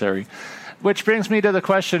necessary. Which brings me to the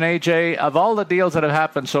question, AJ, of all the deals that have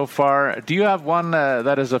happened so far, do you have one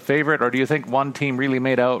that is a favorite, or do you think one team really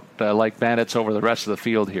made out like bandits over the rest of the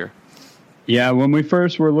field here? Yeah, when we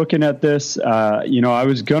first were looking at this, I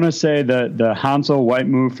was going to say the Hansel White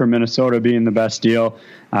move for Minnesota being the best deal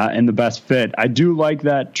and the best fit. I do like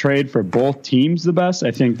that trade for both teams the best. I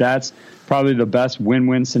think that's probably the best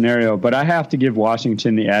win-win scenario, but I have to give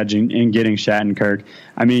Washington the edge in getting Shattenkirk.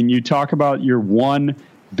 I mean, you talk about your one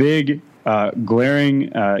big glaring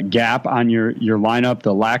gap on your lineup,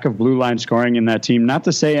 the lack of blue line scoring in that team. Not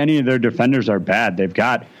to say any of their defenders are bad. They've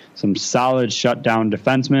got some solid shutdown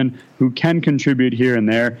defensemen who can contribute here and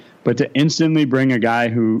there, but to instantly bring a guy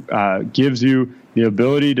who gives you the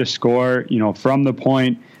ability to score, from the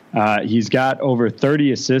point. He's got over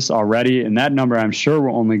 30 assists already, and that number I'm sure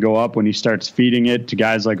will only go up when he starts feeding it to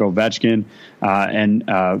guys like Ovechkin and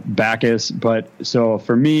Backes. But so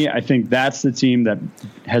for me, I think that's the team that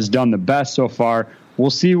has done the best so far. We'll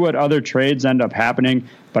see what other trades end up happening,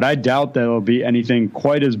 but I doubt that it'll be anything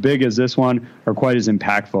quite as big as this one or quite as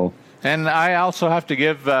impactful. And I also have to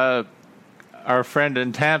give our friend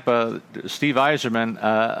in Tampa, Steve Yzerman,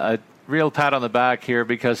 a real pat on the back here,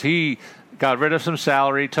 because he got rid of some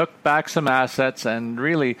salary, took back some assets, and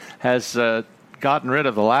really has gotten rid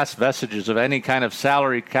of the last vestiges of any kind of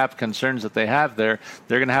salary cap concerns that they have there.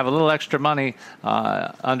 They're going to have a little extra money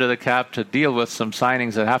under the cap to deal with some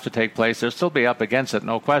signings that have to take place. They'll still be up against it,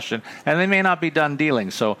 no question, and they may not be done dealing.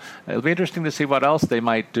 So it'll be interesting to see what else they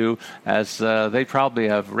might do, as they probably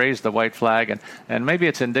have raised the white flag, and maybe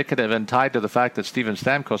it's indicative and tied to the fact that Steven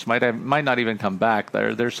Stamkos might not even come back.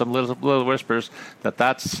 There's some little whispers that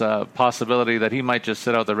that's a possibility that he might just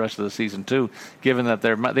sit out the rest of the season too, given that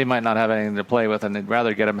they might not have anything to play with, and they'd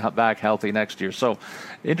rather get him back healthy next year. So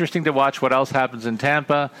interesting to watch what else happens in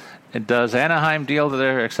Tampa. And does Anaheim deal to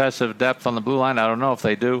their excessive depth on the blue line? I don't know if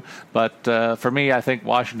they do, but for me, I think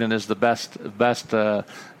Washington is the best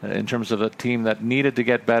in terms of a team that needed to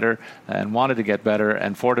get better and wanted to get better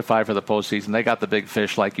and fortify for the postseason. They got the big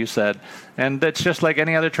fish, like you said, and it's just like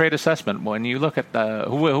any other trade assessment. When you look at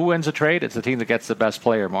who wins a trade, it's the team that gets the best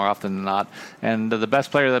player more often than not. And the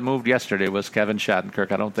best player that moved yesterday was Kevin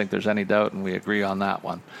Shattenkirk. I don't think there's any doubt, and we agree on that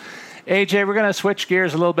one. AJ, we're going to switch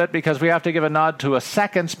gears a little bit because we have to give a nod to a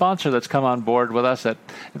second sponsor that's come on board with us.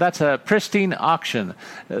 That's a Pristine Auction.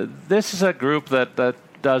 This is a group that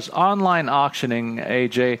does online auctioning,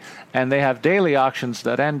 AJ, and they have daily auctions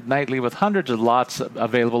that end nightly with hundreds of lots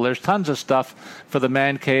available. There's tons of stuff for the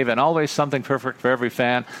man cave and always something perfect for every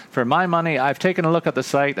fan. For my money, I've taken a look at the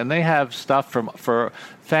site, and they have stuff for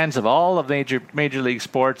fans of all of major league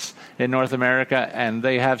sports in North America, and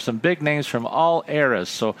they have some big names from all eras.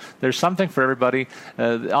 So there's something for everybody.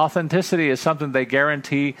 Authenticity is something they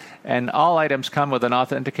guarantee, and all items come with an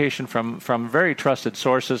authentication from very trusted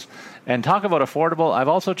sources. And talk about affordable. I've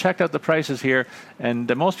also checked out the prices here,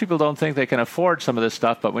 and most people don't think they can afford some of this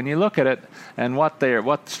stuff. But when you look at it and what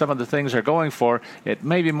some of the things are going for, it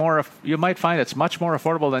may be more. You might find it's much more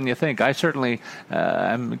affordable than you think. I certainly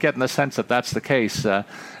am getting the sense that that's the case.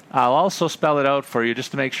 I'll also spell it out for you just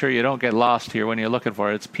to make sure you don't get lost here when you're looking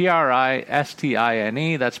for it. It's PRISTINE.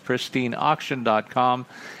 That's pristineauction.com.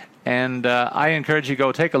 And I encourage you to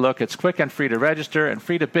go take a look. It's quick and free to register and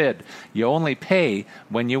free to bid. You only pay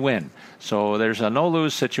when you win. So there's a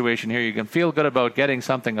no-lose situation here. You can feel good about getting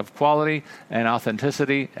something of quality and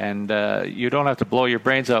authenticity, and you don't have to blow your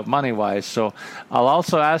brains out money-wise. So I'll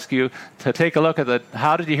also ask you to take a look at the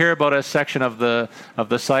 "How did you hear about us?" section of the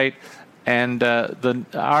site. And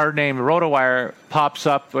our name, RotoWire, pops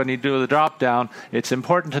up when you do the drop-down. It's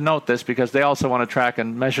important to note this because they also want to track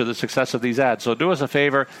and measure the success of these ads. So do us a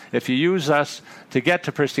favor. If you use us to get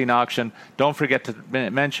to Pristine Auction, don't forget to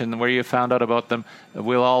mention where you found out about them.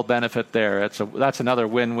 We'll all benefit there. That's another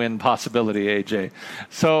win-win possibility, AJ.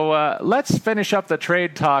 So let's finish up the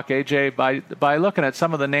trade talk, AJ, by looking at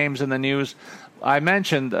some of the names in the news. I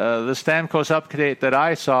mentioned the Stamkos update that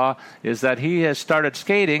I saw is that he has started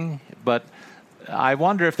skating, but I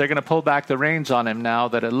wonder if they're going to pull back the reins on him now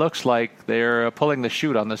that it looks like they're pulling the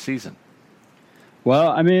chute on the season. Well,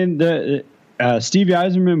 I mean, Stevie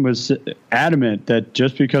Yzerman was adamant that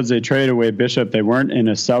just because they traded away Bishop, they weren't in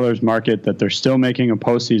a seller's market, that they're still making a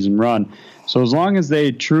postseason run. So as long as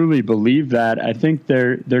they truly believe that, I think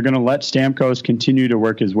they're going to let Stamkos continue to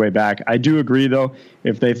work his way back. I do agree, though,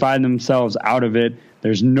 if they find themselves out of it,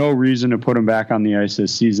 there's no reason to put him back on the ice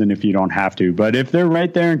this season if you don't have to. But if they're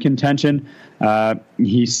right there in contention,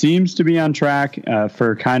 he seems to be on track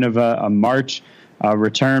for kind of a March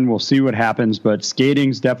return. We'll see what happens, but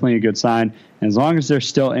skating's definitely a good sign. And as long as they're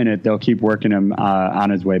still in it, they'll keep working him on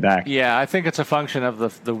his way back. Yeah, I think it's a function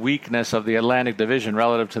of the weakness of the Atlantic Division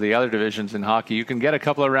relative to the other divisions in hockey. You can get a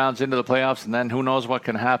couple of rounds into the playoffs, and then who knows what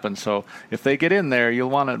can happen. So if they get in there, you'll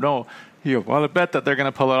want to bet that they're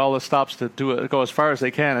going to pull out all the stops to go as far as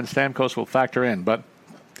they can, and Stamkos will factor in. But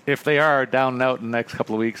if they are down and out in the next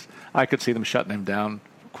couple of weeks, I could see them shutting him down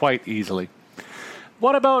quite easily.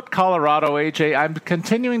 What about Colorado, AJ? I'm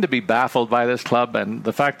continuing to be baffled by this club and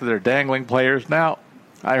the fact that they're dangling players. Now,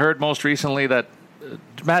 I heard most recently that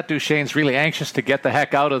Matt Duchene's really anxious to get the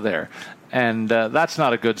heck out of there, and that's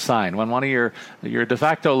not a good sign. When one of your de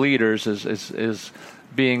facto leaders is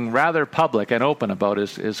being rather public and open about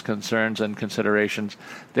his concerns and considerations,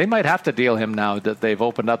 they might have to deal him now that they've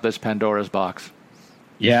opened up this Pandora's box.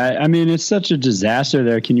 Yeah, I mean, it's such a disaster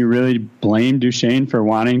there. Can you really blame Duchene for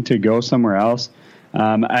wanting to go somewhere else?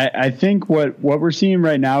 I think what we're seeing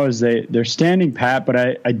right now is they're standing pat, but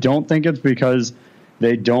I don't think it's because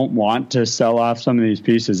they don't want to sell off some of these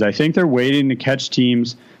pieces. I think they're waiting to catch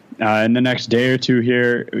teams in the next day or two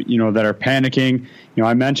here, that are panicking.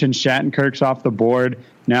 I mentioned Shattenkirk's off the board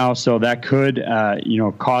now, so that could,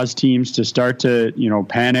 cause teams to start to,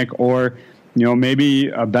 panic, or, maybe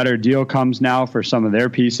a better deal comes now for some of their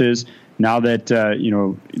pieces. Now that,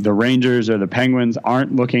 the Rangers or the Penguins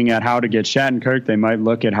aren't looking at how to get Shattenkirk, they might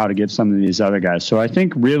look at how to get some of these other guys. So I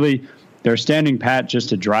think really they're standing pat just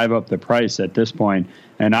to drive up the price at this point.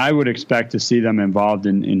 And I would expect to see them involved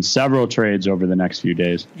in several trades over the next few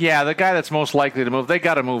days. Yeah, the guy that's most likely to move, they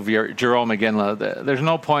got to move Jerome Iginla. There's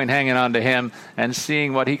no point hanging on to him, and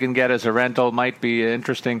seeing what he can get as a rental might be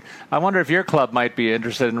interesting. I wonder if your club might be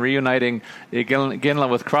interested in reuniting Iginla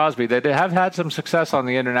with Crosby. They have had some success on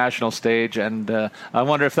the international stage, and I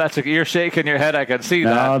wonder if you're shaking your head. I can see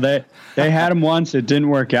that. No, they had him once. It didn't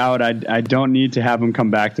work out. I don't need to have him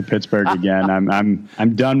come back to Pittsburgh again.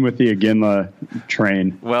 I'm done with the Iginla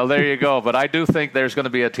train. Well, there you go. But I do think there's going to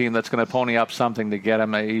be a team that's going to pony up something to get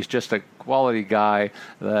him. He's just a quality guy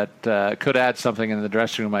that could add something in the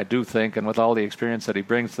dressing room, I do think, and with all the experience that he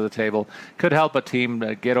brings to the table, could help a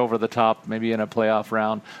team get over the top, maybe in a playoff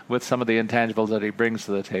round, with some of the intangibles that he brings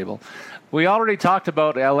to the table. We already talked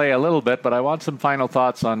about L.A. a little bit, but I want some final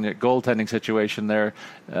thoughts on the goaltending situation there.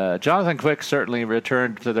 Jonathan Quick certainly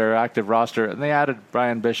returned to their active roster, and they added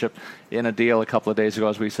Brian Bishop in a deal a couple of days ago,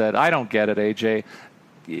 as we said. I don't get it, AJ.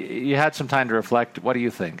 You had some time to reflect. What do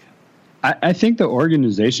you think? I think the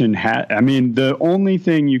organization the only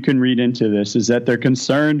thing you can read into this is that they're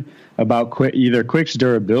concerned about either Quick's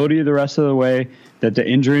durability the rest of the way, that the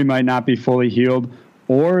injury might not be fully healed,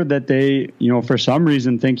 or that they, for some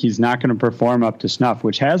reason think he's not going to perform up to snuff,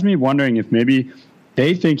 which has me wondering if maybe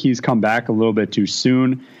they think he's come back a little bit too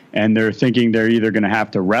soon, and they're thinking they're either going to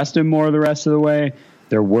have to rest him more the rest of the way.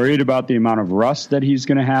 They're worried about the amount of rust that he's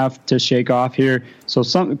going to have to shake off here. So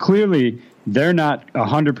clearly they're not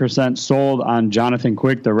 100% sold on Jonathan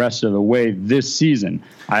Quick the rest of the way this season.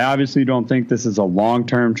 I obviously don't think this is a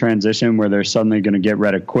long-term transition where they're suddenly going to get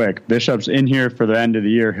rid of Quick. Bishop's in here for the end of the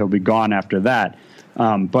year. He'll be gone after that.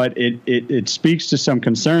 But it speaks to some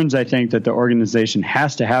concerns, I think, that the organization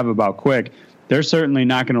has to have about Quick. They're certainly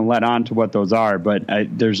not going to let on to what those are, but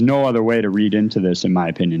there's no other way to read into this, in my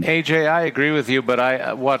opinion. AJ, I agree with you,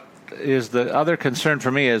 but what is the other concern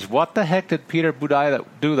for me is what the heck did Peter Budaj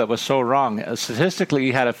do that was so wrong? Statistically,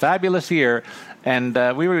 he had a fabulous year, and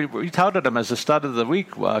we touted him as the stud of the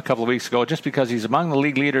week a couple of weeks ago just because he's among the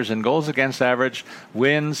league leaders in goals against average,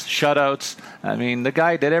 wins, shutouts. I mean, the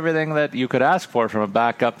guy did everything that you could ask for from a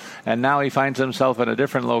backup, and now he finds himself in a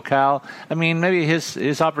different locale. I mean, maybe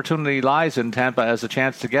his opportunity lies in Tampa as a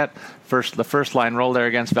chance to get the first line role there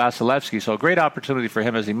against Vasilevsky. So a great opportunity for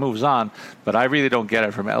him as he moves on, but I really don't get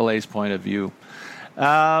it from LA's point of view.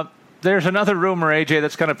 There's another rumor, AJ,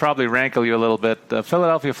 that's going to probably rankle you a little bit. The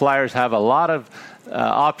Philadelphia Flyers have a lot of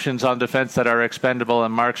options on defense that are expendable,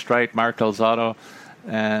 and Mark Streit, Michael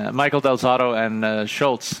Del Zotto, and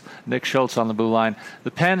Nick Schultz on the blue line.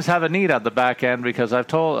 The Pens have a need at the back end because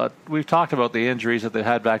we've talked about the injuries that they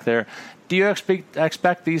had back there. Do you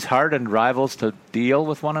expect these hardened rivals to deal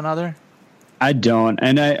with one another? I don't,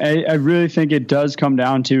 and I really think it does come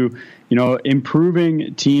down to,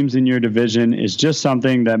 improving teams in your division is just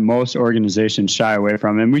something that most organizations shy away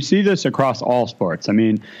from. And we see this across all sports. I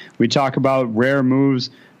mean, we talk about rare moves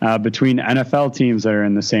between NFL teams that are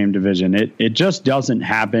in the same division. It just doesn't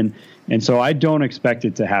happen. And so I don't expect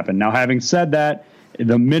it to happen. Now, having said that,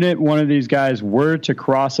 the minute one of these guys were to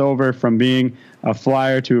cross over from being a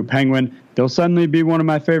Flyer to a Penguin, they'll suddenly be one of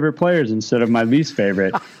my favorite players instead of my least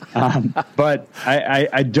favorite. But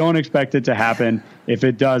I don't expect it to happen. If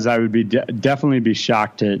it does, I would be definitely be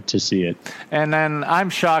shocked to see it. And then I'm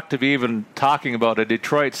shocked to be even talking about a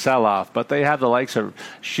Detroit sell-off, but they have the likes of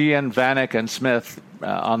Sheehan, Vanek, and Smith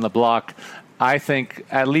on the block. I think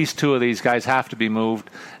at least two of these guys have to be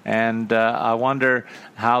moved, and I wonder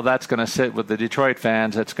how that's going to sit with the Detroit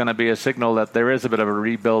fans. It's going to be a signal that there is a bit of a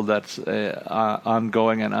rebuild that's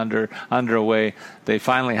ongoing and underway. They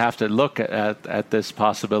finally have to look at this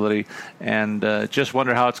possibility, and just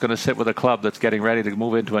wonder how it's going to sit with a club that's getting ready to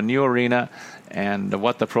move into a new arena, and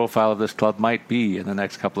what the profile of this club might be in the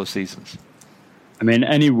next couple of seasons. I mean,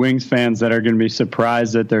 any Wings fans that are going to be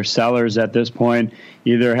surprised that their sellers at this point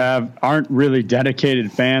either aren't really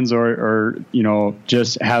dedicated fans or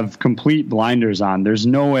just have complete blinders on. There's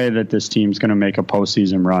no way that this team's going to make a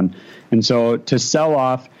postseason run. And so to sell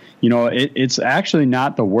off, it's actually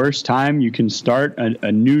not the worst time. You can start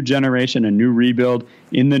a new generation, a new rebuild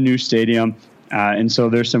in the new stadium. And so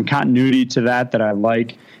there's some continuity to that I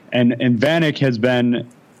like. And Vanek has been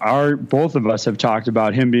both of us have talked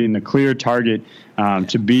about him being the clear target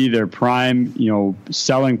to be their prime,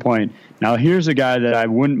 selling point. Now, here's a guy that I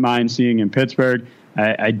wouldn't mind seeing in Pittsburgh.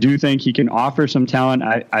 I do think he can offer some talent.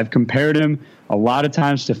 I've compared him a lot of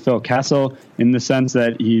times to Phil Kessel in the sense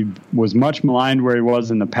that he was much maligned where he was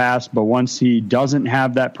in the past, but once he doesn't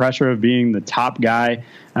have that pressure of being the top guy,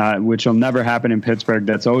 which will never happen in Pittsburgh,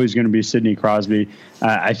 that's always going to be Sidney Crosby,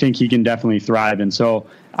 I think he can definitely thrive. And so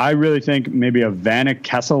I really think maybe a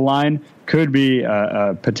Vanek-Kessel line could be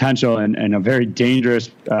a potential and a very dangerous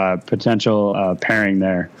potential pairing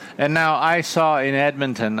there. And now I saw in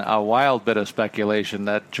Edmonton a wild bit of speculation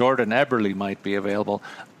that Jordan Eberle might be available.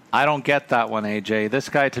 I don't get that one, AJ. This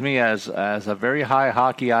guy, to me, has a very high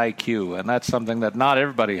hockey IQ, and that's something that not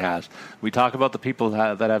everybody has. We talk about the people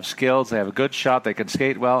that have skills. They have a good shot. They can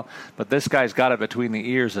skate well. But this guy's got it between the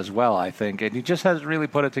ears as well, I think. And he just hasn't really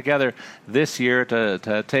put it together this year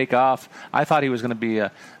to take off. I thought he was going to be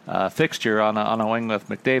a fixture on a wing with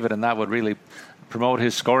McDavid, and that would really promote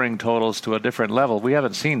his scoring totals to a different level. We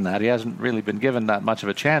haven't seen that. He hasn't really been given that much of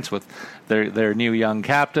a chance with their new young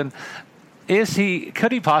captain.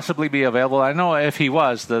 Could he possibly be available? I know if he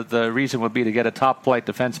was, the reason would be to get a top-flight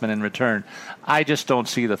defenseman in return. I just don't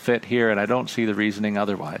see the fit here, and I don't see the reasoning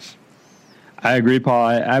otherwise. I agree, Paul.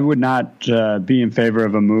 I would not be in favor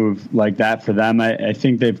of a move like that for them. I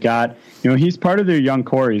think they've got, he's part of their young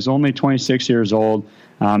core. He's only 26 years old.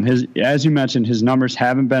 As you mentioned, his numbers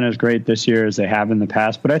haven't been as great this year as they have in the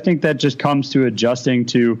past, but I think that just comes to adjusting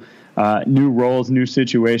to new roles, new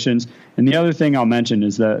situations. And the other thing I'll mention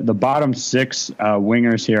is the bottom 6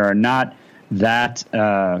 wingers here are not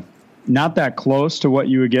that close to what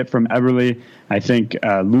you would get from Eberle. I think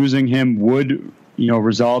losing him would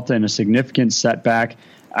result in a significant setback.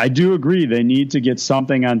 I do agree they need to get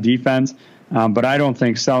something on defense, but I don't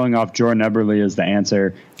think selling off Jordan Eberle is the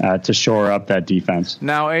answer to shore up that defense.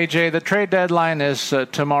 Now, AJ, the trade deadline is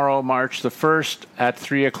tomorrow, March the 1st at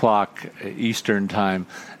 3 o'clock Eastern time.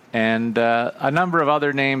 And a number of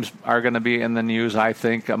other names are going to be in the news, I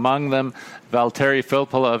think. Among them, Valtteri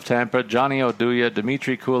Filppula of Tampa, Johnny Oduya,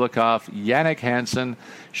 Dmitry Kulikov, Yannick Hansen,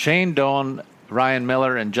 Shane Doan, Ryan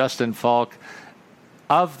Miller, and Justin Falk.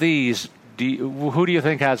 Of these, who do you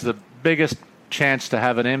think has the biggest chance to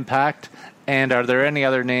have an impact? And are there any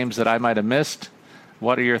other names that I might have missed?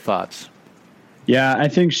 What are your thoughts? Yeah, I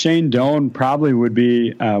think Shane Doan probably would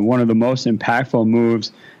be one of the most impactful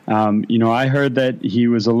moves. I heard that he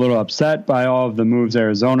was a little upset by all of the moves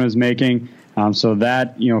Arizona is making. So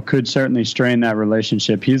that, could certainly strain that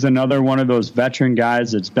relationship. He's another one of those veteran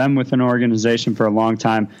guys that's been with an organization for a long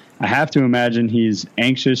time. I have to imagine he's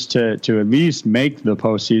anxious to at least make the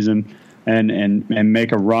postseason and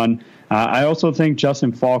make a run. I also think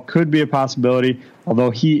Justin Falk could be a possibility,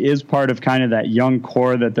 although he is part of kind of that young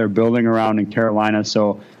core that they're building around in Carolina.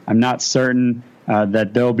 So I'm not certain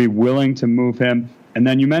that they'll be willing to move him. And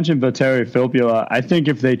then you mentioned Valtteri Filppula. I think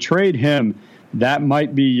if they trade him, that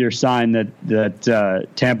might be your sign that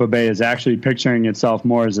Tampa Bay is actually picturing itself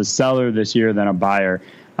more as a seller this year than a buyer.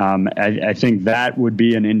 I think that would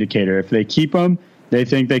be an indicator. If they keep him, they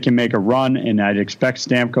think they can make a run, and I'd expect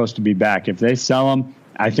Stamkos to be back. If they sell him,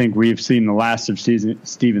 I think we've seen the last of Steven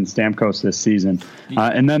Stamkos this season.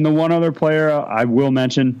 And then the one other player I will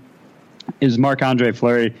mention is Marc-Andre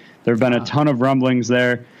Fleury. There have been a ton of rumblings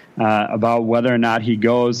there about whether or not he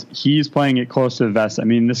goes. He's playing it close to the vest. I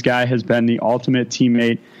mean, this guy has been the ultimate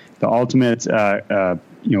teammate, the ultimate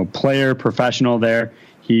player, professional there.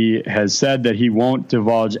 He has said that he won't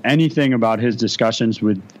divulge anything about his discussions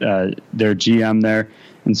with their GM there.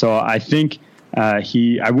 And so I think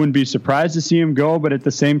I wouldn't be surprised to see him go, but at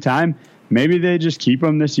the same time, maybe they just keep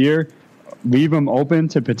him this year, leave him open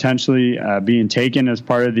to potentially being taken as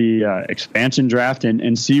part of the expansion draft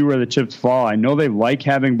and see where the chips fall. I know they like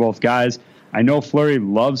having both guys. I know Fleury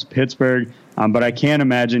loves Pittsburgh, but I can't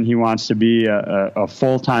imagine he wants to be a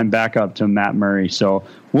full-time backup to Matt Murray. So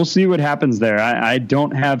we'll see what happens there. I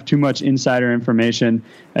don't have too much insider information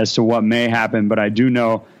as to what may happen, but I do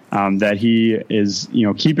know that he is,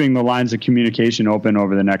 keeping the lines of communication open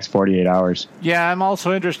over the next 48 hours. Yeah, I'm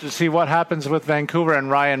also interested to see what happens with Vancouver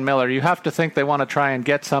and Ryan Miller. You have to think they want to try and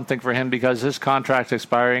get something for him because his contract's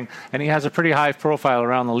expiring, and he has a pretty high profile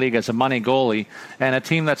around the league as a money goalie, and a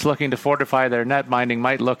team that's looking to fortify their net minding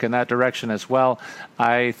might look in that direction as well.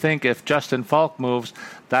 I think if Justin Falk moves,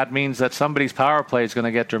 that means that somebody's power play is going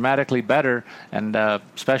to get dramatically better, and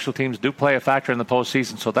special teams do play a factor in the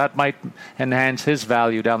postseason, so that might enhance his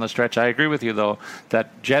value down the stretch. I agree with you, though,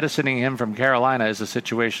 that jettisoning him from Carolina is a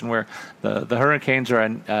situation where the Hurricanes are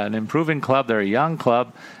an improving club. They're a young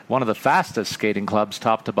club, one of the fastest skating clubs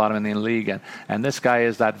top to bottom in the league, and this guy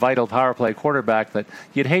is that vital power play quarterback that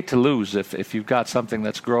you'd hate to lose if you've got something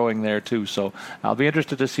that's growing there too. So I'll be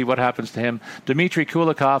interested to see what happens to him. Dmitry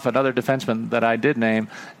Kulikov, another defenseman that I did name,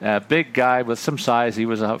 a big guy with some size. He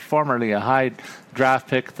was formerly a high draft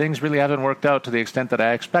pick. Things really haven't worked out to the extent that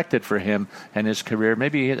I expected for him and his career.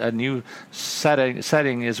 Maybe a new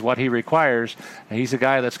setting is what he requires. He's a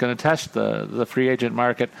guy that's going to test the free agent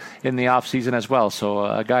market in the offseason as well. So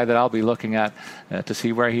a guy that I'll be looking at to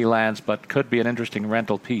see where he lands, but could be an interesting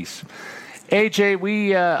rental piece. AJ,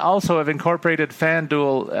 we also have incorporated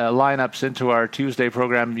FanDuel lineups into our Tuesday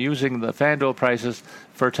program using the FanDuel prices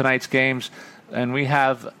for tonight's games, and we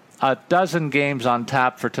have a dozen games on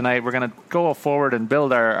tap for tonight. We're going to go forward and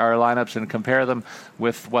build our lineups and compare them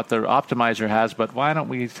with what the optimizer has, but why don't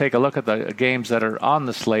we take a look at the games that are on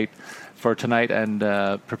the slate for tonight and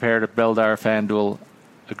prepare to build our FanDuel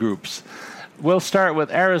groups. We'll start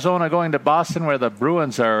with Arizona going to Boston, where the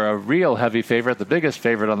Bruins are a real heavy favorite, the biggest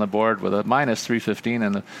favorite on the board with a minus 315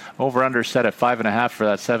 and the over-under set at 5.5 for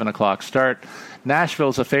that 7 o'clock start.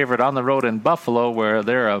 Nashville's a favorite on the road in Buffalo, where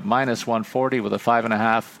they're a minus 140 with a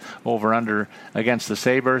 5.5 over-under against the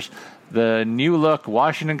Sabres. The new-look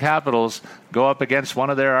Washington Capitals go up against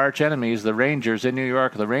one of their arch-enemies, the Rangers in New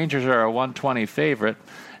York. The Rangers are a 120 favorite.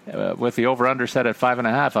 With the over-under set at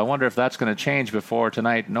 5.5. I wonder if that's going to change before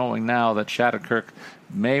tonight, knowing now that Shattenkirk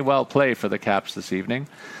may well play for the Caps this evening.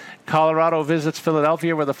 Colorado visits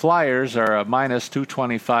Philadelphia, where the Flyers are a minus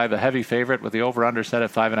 225, a heavy favorite with the over-under set at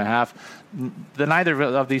 5.5. Neither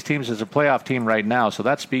of these teams is a playoff team right now, so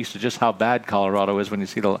that speaks to just how bad Colorado is when you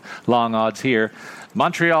see the long odds here.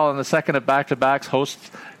 Montreal, in the second of back-to-backs, hosts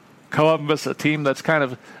Columbus, a team that's kind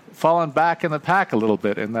of fallen back in the pack a little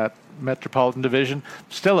bit in that Metropolitan Division.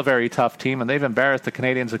 Still a very tough team, and they've embarrassed the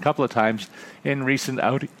Canadiens a couple of times in recent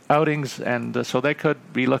outings, and so they could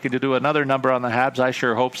be looking to do another number on the Habs. I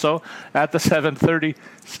sure hope so, at the 7:30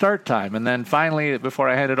 start time. And then finally, before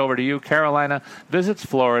I hand it over to you, Carolina visits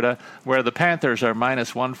Florida, where the Panthers are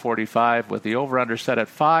minus 145 with the over-under set at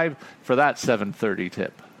 5 for that 7:30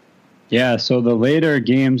 tip. Yeah, so the later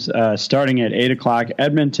games starting at 8 o'clock,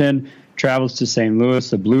 Edmonton travels to St. Louis.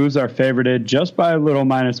 The Blues are favorited just by a little,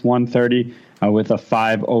 minus 130 with a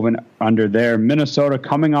 5 over-under there. Minnesota,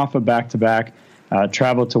 coming off a back-to-back,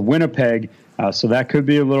 travel to Winnipeg. So that could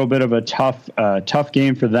be a little bit of a tough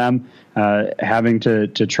game for them, having to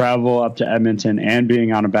travel up to Edmonton and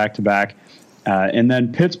being on a back-to-back. And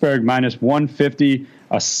then Pittsburgh, minus 150,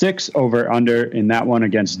 a 6 over-under in that one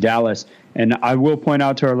against Dallas. And I will point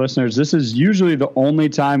out to our listeners, this is usually the only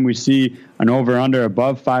time we see an over-under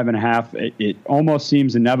above 5.5. It almost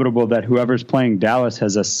seems inevitable that whoever's playing Dallas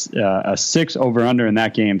has a 6 over-under in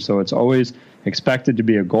that game. So it's always expected to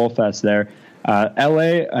be a goal fest there.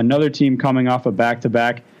 LA, another team coming off a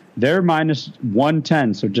back-to-back, they're minus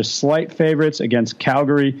 110. So just slight favorites against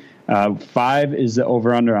Calgary. 5 is the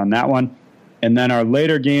over-under on that one. And then our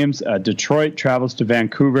later games, Detroit travels to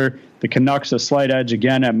Vancouver. The Canucks a slight edge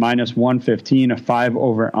again at minus 115, a 5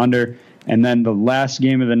 over-under. And then the last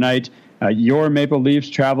game of the night, your Maple Leafs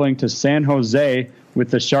traveling to San Jose with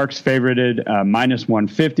the Sharks favorited minus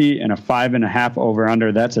 150 and a 5.5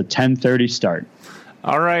 over-under. That's a 10:30 start.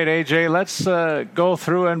 All right, AJ, let's go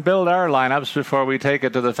through and build our lineups before we take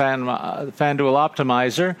it to the FanDuel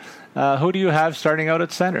Optimizer. Who do you have starting out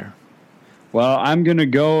at center? Well, I'm going to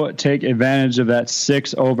go take advantage of that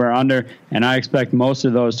 6 over-under, and I expect most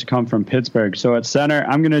of those to come from Pittsburgh. So at center,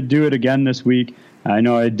 I'm going to do it again this week. I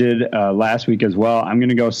know I did last week as well. I'm going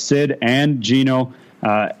to go Sid and Gino.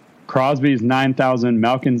 Crosby's 9,000,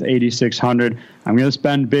 Malkin's 8,600. I'm going to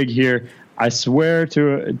spend big here. I swear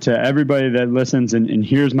to everybody that listens and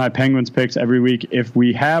hears my Penguins picks every week, if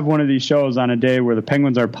we have one of these shows on a day where the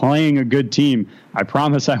Penguins are playing a good team, I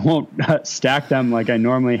promise I won't stack them like I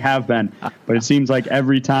normally have been. But it seems like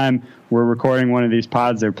every time we're recording one of these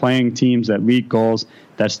pods, they're playing teams that leak goals.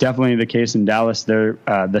 That's definitely the case in Dallas. They're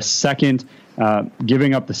the second,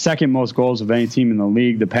 giving up the second most goals of any team in the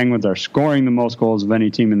league. The Penguins are scoring the most goals of any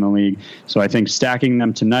team in the league. So I think stacking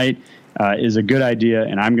them tonight is a good idea,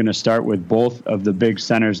 and I'm going to start with both of the big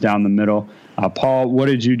centers down the middle. Paul, what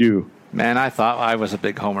did you do? Man, I thought I was a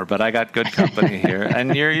big homer, but I got good company here,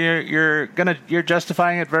 and you're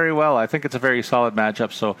justifying it very well. I think it's a very solid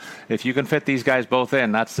matchup. So if you can fit these guys both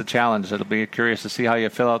in, that's the challenge. It'll be curious to see how you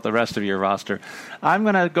fill out the rest of your roster. I'm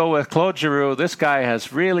going to go with Claude Giroux. This guy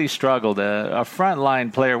has really struggled. A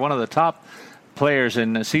frontline player, one of the top players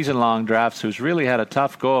in season-long drafts, who's really had a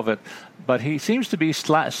tough go of it. But he seems to be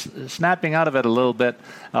snapping out of it a little bit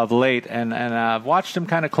of late, and I've watched him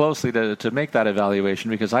kind of closely to make that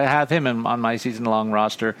evaluation, because I have him on my season-long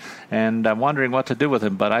roster, and I'm wondering what to do with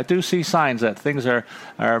him. But I do see signs that things are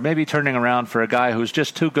maybe turning around for a guy who's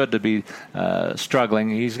just too good to be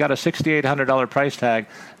struggling. He's got a $6,800 price tag.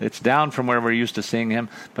 It's down from where we're used to seeing him,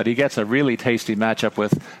 but he gets a really tasty matchup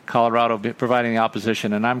with Colorado providing the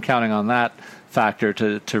opposition, and I'm counting on that factor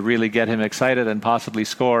to really get him excited and possibly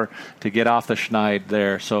score to get off the schneid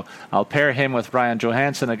there. So I'll pair him with Ryan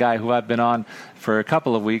Johansson, a guy who I've been on for a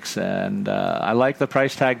couple of weeks, and I like the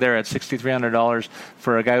price tag there at $6,300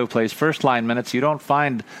 for a guy who plays first-line minutes. You don't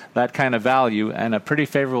find that kind of value, and a pretty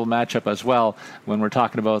favorable matchup as well when we're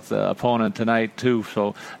talking about the opponent tonight too.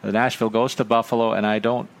 So the Nashville goes to Buffalo, and I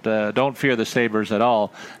don't fear the Sabres at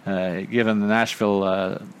all, given the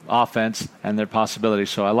Nashville offense and their possibilities.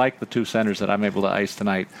 So I like the two centers that I'm able to ice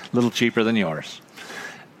tonight. A little cheaper than yours.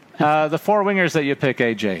 The four wingers that you pick,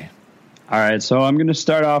 AJ. All right, so I'm going to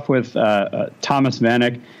start off with Thomas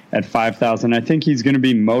Vanek at 5,000. I think he's going to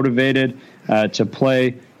be motivated to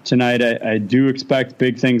play tonight. I do expect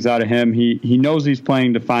big things out of him. He knows he's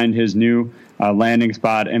playing to find his new landing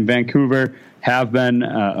spot, and Vancouver have been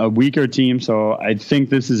a weaker team, so I think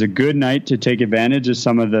this is a good night to take advantage of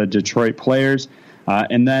some of the Detroit players.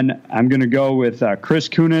 And then I'm going to go with Chris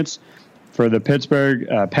Kunitz for the Pittsburgh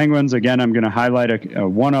Penguins. Again, I'm going to highlight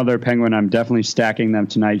one other Penguin. I'm definitely stacking them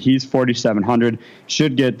tonight. He's 4,700.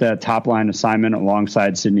 Should get that top-line assignment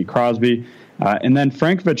alongside Sidney Crosby. And then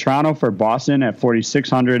Frank Vetrano for Boston at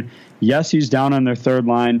 4,600. Yes, he's down on their third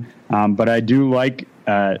line, but I do like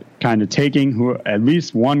kind of taking at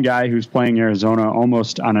least one guy who's playing Arizona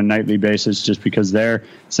almost on a nightly basis just because they're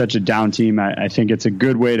such a down team. I think it's a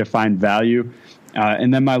good way to find value.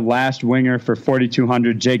 And then my last winger for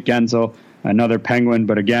 4,200, Jake Gensel, another Penguin,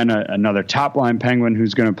 but again, another top-line Penguin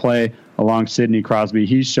who's going to play along Sidney Crosby.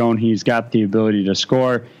 He's shown he's got the ability to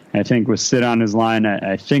score. I think with Sid on his line,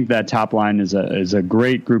 I think that top line is a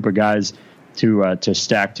great group of guys to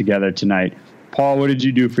stack together tonight. Paul, what did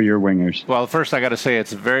you do for your wingers? Well, first I got to say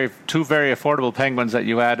it's two very affordable Penguins that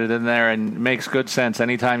you added in there, and makes good sense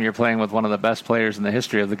anytime you're playing with one of the best players in the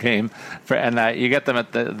history of the game, and you get them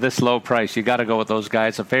at this low price. You got to go with those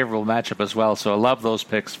guys. A favorable matchup as well, so I love those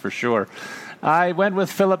picks for sure. I went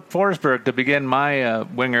with Philip Forsberg to begin my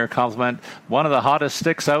winger compliment. One of the hottest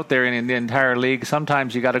sticks out there in the entire league.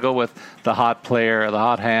 Sometimes you got to go with the hot player, the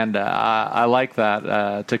hot hand. I like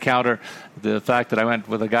that to counter the fact that I went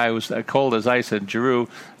with a guy who's cold as ice in Giroux.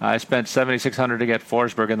 I spent $7,600 to get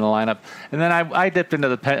Forsberg in the lineup. And then I dipped into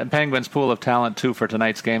the Penguins pool of talent, too, for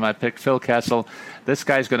tonight's game. I picked Phil Kessel. This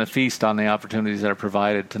guy's going to feast on the opportunities that are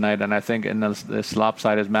provided tonight, and I think in this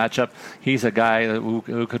lopsided matchup, he's a guy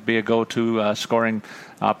who could be a go-to scoring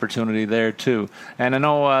opportunity there, too. And I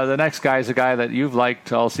know the next guy is a guy that you've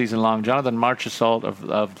liked all season long, Jonathan Marchessault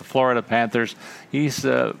of the Florida Panthers. He's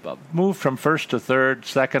moved from first to third,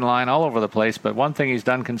 second line, all over the place, but one thing he's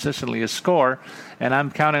done consistently is score, and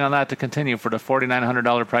I'm counting on that to continue for the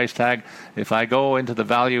 $4,900 price tag. If I go into the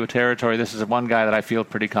value territory, this is one guy that I feel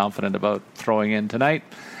pretty confident about throwing in tonight.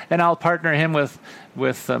 And I'll partner him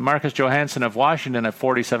with Marcus Johansson of Washington at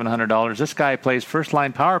 $4,700. This guy plays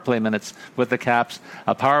first-line power play minutes with the Caps,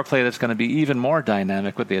 a power play that's going to be even more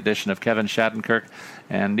dynamic with the addition of Kevin Shattenkirk.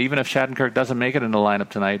 And even if Shattenkirk doesn't make it in the lineup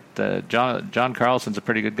tonight, John Carlson's a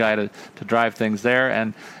pretty good guy to drive things there.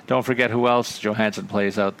 And don't forget who else Johansson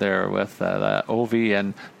plays out there with Ovi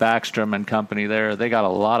and Backstrom and company there. They got a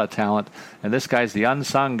lot of talent. And this guy's the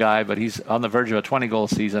unsung guy, but he's on the verge of a 20-goal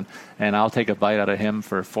season. And I'll take a bite out of him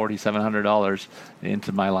for $4,700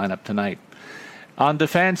 into my lineup tonight. On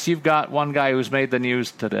defense, you've got one guy who's made the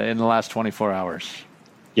news today in the last 24 hours.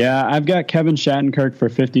 Yeah, I've got Kevin Shattenkirk for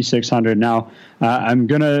 $5,600. Now, I'm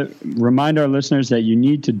going to remind our listeners that you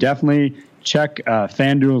need to definitely check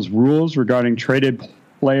FanDuel's rules regarding traded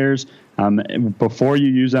players before you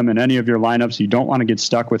use them in any of your lineups. You don't want to get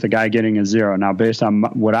stuck with a guy getting a zero. Now, based on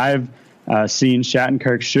what I've seen,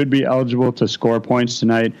 Shattenkirk should be eligible to score points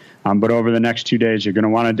tonight, but over the next 2 days, you're going to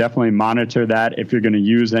want to definitely monitor that if you're going to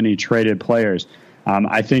use any traded players.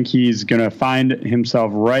 I think he's going to find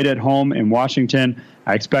himself right at home in Washington.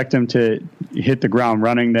 I expect him to hit the ground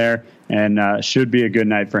running there, and should be a good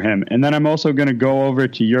night for him. And then I'm also going to go over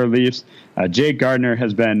to your Leafs. Jake Gardiner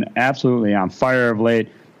has been absolutely on fire of late.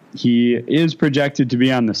 He is projected to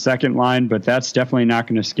be on the second line, but that's definitely not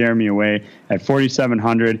going to scare me away. At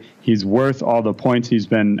 $4,700, he's worth all the points he's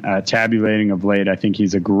been tabulating of late. I think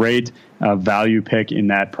he's a great value pick in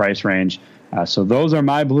that price range. So those are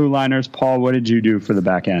my blue liners. Paul, what did you do for the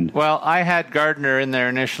back end? Well, I had Gardner in there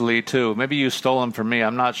initially, too. Maybe you stole him from me.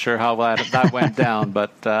 I'm not sure how that went down,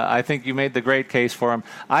 but I think you made the great case for him.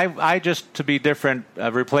 I just, to be different,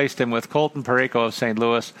 replaced him with Colton Parayko of St.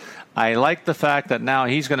 Louis. I like the fact that now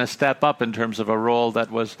he's going to step up in terms of a role that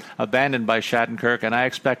was abandoned by Shattenkirk, and I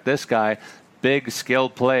expect this guy, big,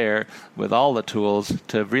 skilled player with all the tools,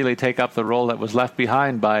 to really take up the role that was left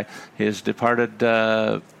behind by his departed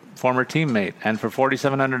former teammate. And for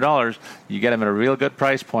 $4,700, you get him at a real good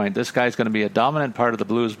price point. This guy's going to be a dominant part of the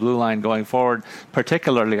Blues blue line going forward,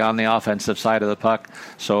 particularly on the offensive side of the puck.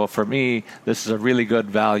 So for me, this is a really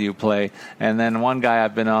good value play. And then one guy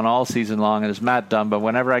I've been on all season long is Matt Dumba.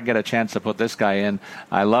 Whenever I get a chance to put this guy in,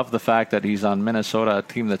 I love the fact that he's on Minnesota, a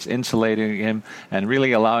team that's insulating him and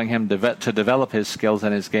really allowing him to develop his skills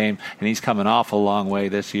and his game. And he's come an awful long way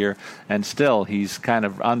this year. And still, he's kind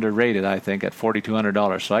of underrated, I think, at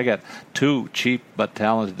 $4,200. So I get two cheap but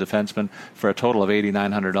talented defensemen for a total of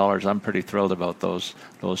 $8,900. I'm pretty thrilled about those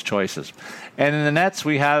choices. And in the Nets,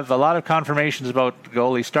 we have a lot of confirmations about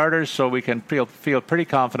goalie starters, so we can feel pretty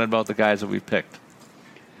confident about the guys that we've picked.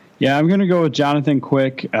 Yeah, I'm going to go with Jonathan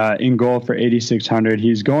Quick in goal for $8,600.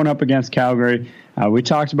 He's going up against Calgary. We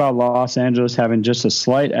talked about Los Angeles having just a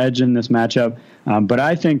slight edge in this matchup, but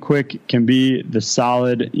I think Quick can be the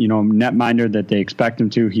solid, netminder that they expect him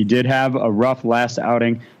to. He did have a rough last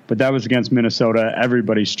outing, but that was against Minnesota.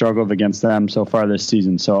 Everybody struggled against them so far this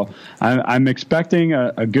season. So I'm expecting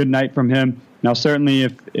a good night from him. Now, certainly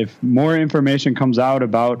if more information comes out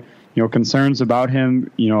about concerns about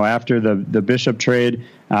him, after the Bishop trade,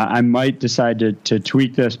 I might decide to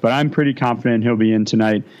tweak this, but I'm pretty confident he'll be in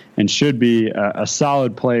tonight and should be a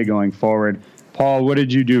solid play going forward. Paul, what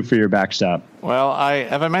did you do for your backstop? Well,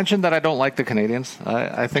 have I mentioned that I don't like the Canadians?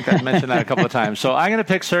 I think I've mentioned that a couple of times. So I'm going to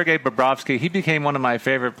pick Sergei Bobrovsky. He became one of my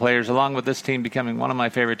favorite players, along with this team becoming one of my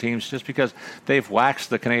favorite teams, just because they've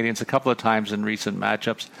waxed the Canadians a couple of times in recent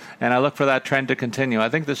matchups, and I look for that trend to continue. I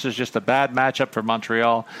think this is just a bad matchup for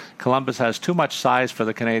Montreal. Columbus has too much size for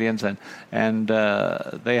the Canadians, and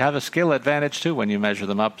they have a skill advantage too when you measure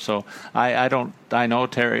them up. So I know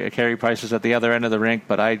Carey Price is at the other end of the rink,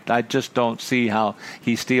 but I just don't see how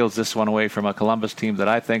he steals this one away from a Columbus team that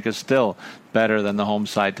I think is still better than the home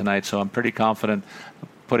side tonight. So I'm pretty confident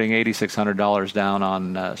putting $8,600 down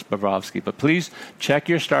on Bobrovsky. But please check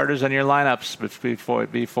your starters and your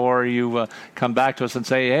lineups before you come back to us and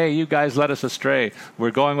say, hey, you guys led us astray.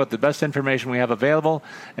 We're going with the best information we have available,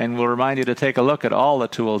 and we'll remind you to take a look at all the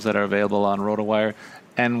tools that are available on RotoWire.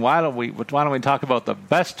 And why don't we talk about the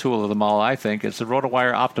best tool of them all, I think, is the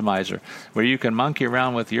RotoWire Optimizer, where you can monkey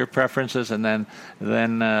around with your preferences and then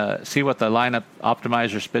see what the lineup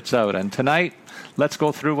optimizer spits out. And tonight, let's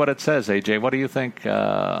go through what it says. AJ, what do you think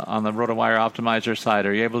on the RotoWire Optimizer side?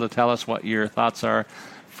 Are you able to tell us what your thoughts are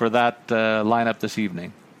for that lineup this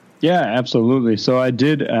evening? Yeah, absolutely. So I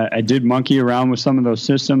did monkey around with some of those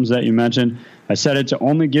systems that you mentioned. I set it to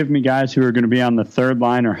only give me guys who are going to be on the third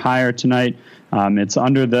line or higher tonight. It's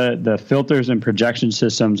under the filters and projection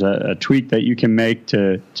systems, a tweak that you can make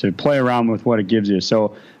to play around with what it gives you.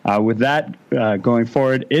 So with that going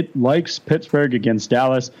forward, it likes Pittsburgh against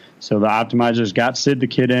Dallas. So the optimizers got Sid the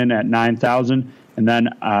Kid in at 9,000. And then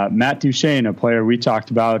Matt Duchene, a player we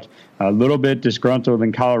talked about, a little bit disgruntled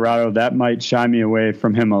in Colorado. That might shy me away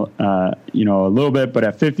from him a little bit. But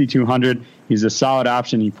at 5,200, he's a solid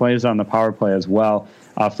option. He plays on the power play as well.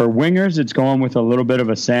 For wingers, it's going with a little bit of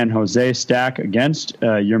a San Jose stack against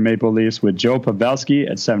your Maple Leafs with Joe Pavelski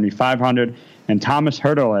at 7,500 and Thomas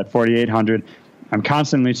Hertl at 4,800. I'm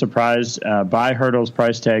constantly surprised by Hertl's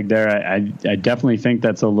price tag there. I definitely think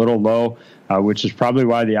that's a little low, which is probably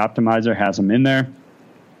why the optimizer has him in there.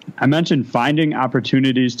 I mentioned finding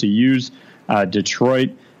opportunities to use Detroit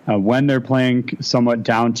when they're playing somewhat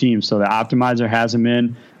down teams. So the optimizer has him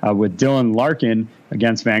in with Dylan Larkin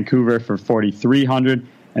against Vancouver for 4,300.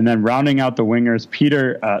 And then rounding out the wingers,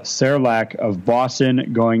 Peter Serlak of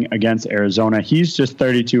Boston going against Arizona. He's just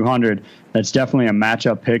 3,200. That's definitely a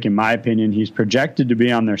matchup pick, in my opinion. He's projected to be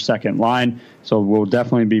on their second line, so we'll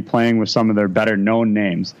definitely be playing with some of their better-known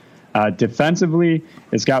names. Defensively,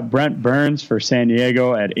 it's got Brent Burns for San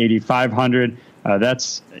Diego at 8,500.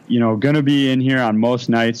 That's going to be in here on most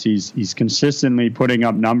nights. He's consistently putting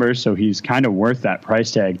up numbers, so he's kind of worth that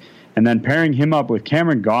price tag. And then pairing him up with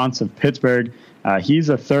Cameron Gaunce of Pittsburgh, he's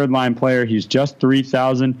a third-line player. He's just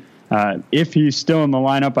 3,000. If he's still in the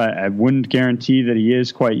lineup, I wouldn't guarantee that he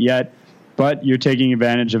is quite yet, but you're taking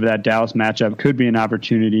advantage of that Dallas matchup. Could be an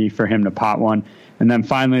opportunity for him to pot one. And then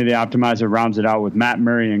finally, the optimizer rounds it out with Matt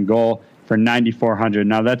Murray in goal for 9,400.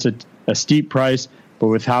 Now, that's a steep price, but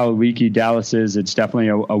with how leaky Dallas is, it's definitely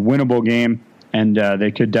a winnable game, and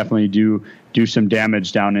they could definitely do some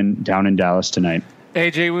damage down in Dallas tonight.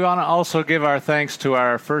 AJ, we want to also give our thanks to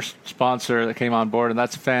our first sponsor that came on board, and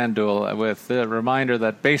that's FanDuel, with the reminder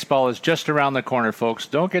that baseball is just around the corner, folks.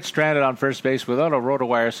 Don't get stranded on first base without a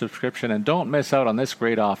RotoWire subscription, and don't miss out on this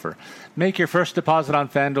great offer. Make your first deposit on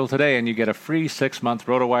FanDuel today, and you get a free 6-month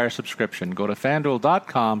RotoWire subscription. Go to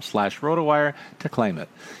FanDuel.com/RotoWire to claim it.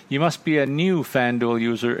 You must be a new FanDuel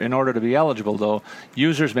user in order to be eligible, though.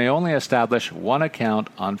 Users may only establish one account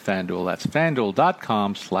on FanDuel. That's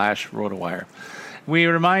FanDuel.com/RotoWire. We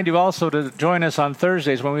remind you also to join us on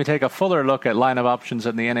Thursdays when we take a fuller look at lineup options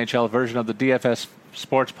in the NHL version of the DFS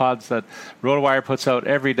Sports Pods that RotoWire puts out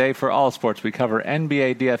every day for all sports. We cover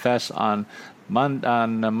NBA DFS on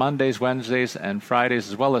Mondays, Wednesdays, and Fridays,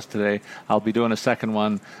 as well as today. I'll be doing a second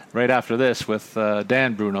one right after this with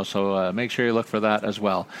Dan Bruno, so make sure you look for that as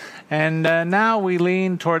well. And now we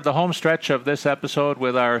lean toward the home stretch of this episode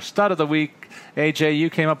with our stud of the week. AJ, you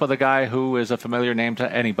came up with a guy who is a familiar name to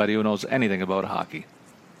anybody who knows anything about hockey.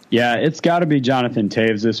 Yeah, it's got to be Jonathan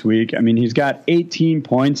Toews this week. I mean, he's got 18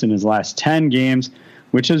 points in his last 10 games,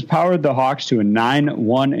 which has powered the Hawks to a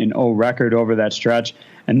 9-1-0 record over that stretch.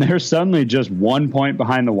 And they're suddenly just 1 point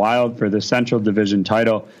behind the Wild for the Central Division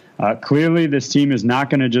title. Clearly, this team is not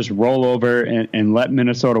going to just roll over and let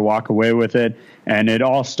Minnesota walk away with it. And it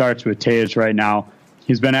all starts with Toews right now.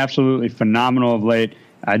 He's been absolutely phenomenal of late.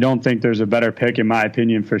 I don't think there's a better pick, in my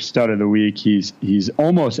opinion, for stud of the week. He's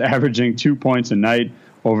almost averaging 2 points a night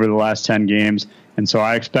over the last 10 games. And so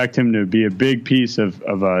I expect him to be a big piece of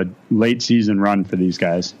a late season run for these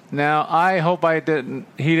guys. Now, I hope he didn't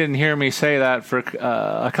hear me say that for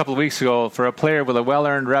a couple of weeks ago. For a player with a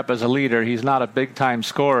well-earned rep as a leader, he's not a big-time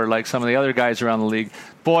scorer like some of the other guys around the league.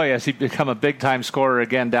 Boy, has he become a big-time scorer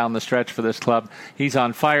again down the stretch for this club. He's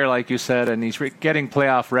on fire, like you said, and he's getting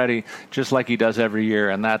playoff ready just like he does every year,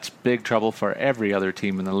 and that's big trouble for every other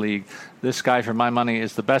team in the league. This guy, for my money,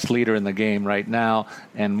 is the best leader in the game right now,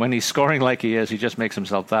 and when he's scoring like he is, he just makes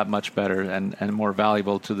himself that much better and more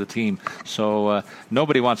valuable to the team. So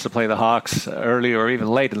nobody wants to play the Hawks early or even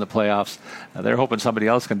late in the playoffs. They're hoping somebody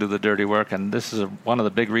else can do the dirty work, and this is one of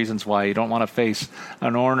the big reasons why you don't want to face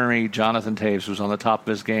an ornery Jonathan Toews who's on the top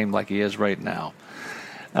of his game like he is right now.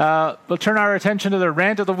 We'll turn our attention to the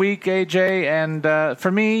rant of the week, AJ, and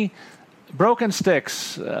for me, broken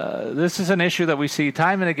sticks. This is an issue that we see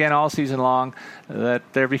time and again all season long, that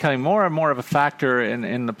they're becoming more and more of a factor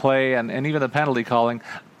in the play and even the penalty calling.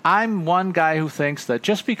 I'm one guy who thinks that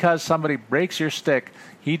just because somebody breaks your stick,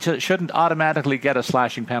 he shouldn't automatically get a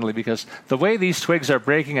slashing penalty, because the way these twigs are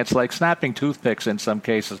breaking, it's like snapping toothpicks in some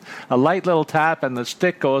cases. A light little tap and the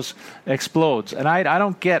stick explodes. And I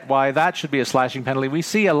don't get why that should be a slashing penalty. We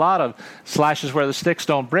see a lot of slashes where the sticks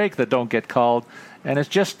don't break that don't get called. And it's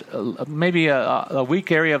just maybe a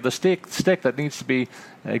weak area of the stick that needs to be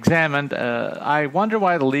examined. I wonder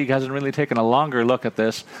why the league hasn't really taken a longer look at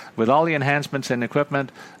this. With all the enhancements in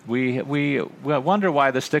equipment, we wonder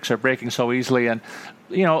why the sticks are breaking so easily. And,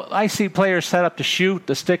 I see players set up to shoot,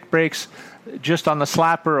 the stick breaks just on the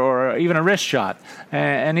slapper or even a wrist shot,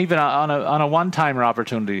 and even on a one-timer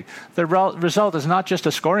opportunity. The result is not just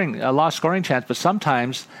a lost scoring chance, but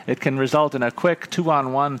sometimes it can result in a quick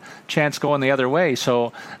 2-on-1 chance going the other way.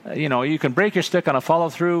 So, you can break your stick on a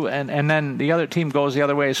follow-through, and then the other team goes the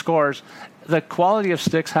other way, scores. The quality of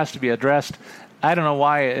sticks has to be addressed. I don't know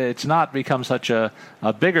why it's not become such a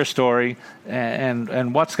bigger story,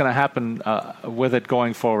 and what's going to happen with it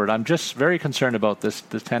going forward. I'm just very concerned about this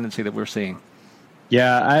tendency that we're seeing.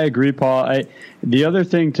 Yeah, I agree, Paul. The other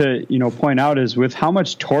thing to point out is with how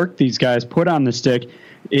much torque these guys put on the stick,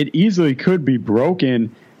 it easily could be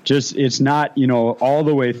broken. Just it's not all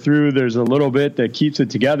the way through. There's a little bit that keeps it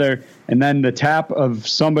together, and then the tap of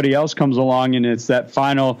somebody else comes along, and it's that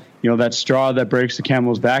final that straw that breaks the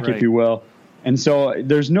camel's back, right, if you will. And so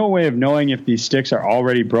there's no way of knowing if these sticks are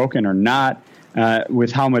already broken or not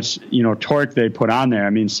with how much torque they put on there.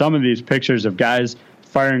 I mean, some of these pictures of guys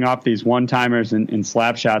firing off these one-timers and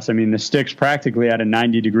slap shots, I mean, the stick's practically at a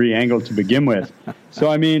 90-degree angle to begin with.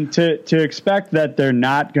 So, I mean, to expect that they're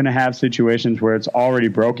not going to have situations where it's already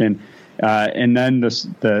broken and then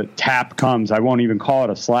the tap comes, I won't even call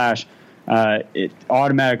it a slash, it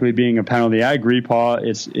automatically being a penalty. I agree, Paul.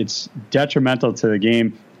 It's detrimental to the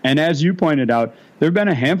game. And as you pointed out, there have been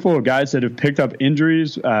a handful of guys that have picked up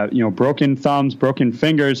injuries, broken thumbs, broken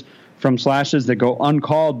fingers from slashes that go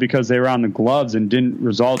uncalled because they were on the gloves and didn't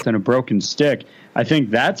result in a broken stick. I think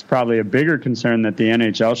that's probably a bigger concern that the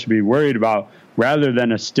NHL should be worried about, rather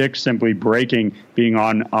than a stick simply breaking being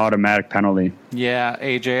on automatic penalty. Yeah,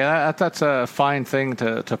 AJ, that's a fine thing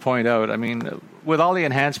to point out. I mean, with all the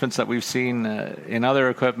enhancements that we've seen in other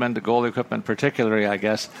equipment, the goalie equipment particularly, I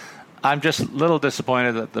guess, I'm just a little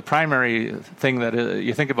disappointed that the primary thing that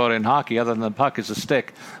you think about in hockey, other than the puck, is a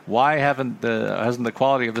stick. Why hasn't the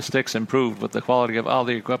quality of the sticks improved with the quality of all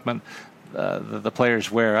the equipment the players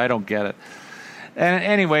wear? I don't get it. And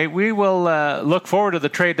anyway, we will look forward to the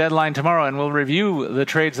trade deadline tomorrow, and we'll review the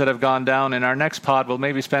trades that have gone down in our next pod. We'll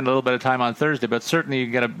maybe spend a little bit of time on Thursday, but certainly you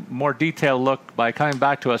get a more detailed look by coming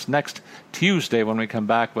back to us next Tuesday when we come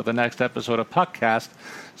back with the next episode of Puckcast.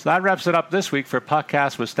 So that wraps it up this week for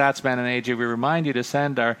Puckcast with Statsman and AJ. We remind you to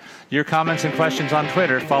send your comments and questions on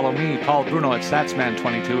Twitter. Follow me, Paul Bruno, at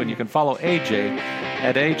Statsman22, and you can follow AJ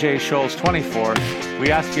at AJ Scholes24. We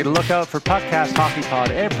ask you to look out for Puckcast Hockey Pod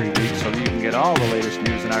every week so that you can get all the latest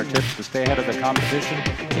news and our tips to stay ahead of the competition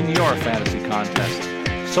in your fantasy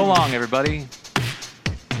contest. So long, everybody.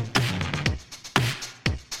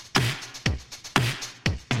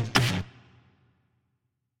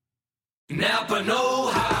 Napa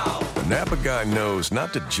know-how. The Napa guy knows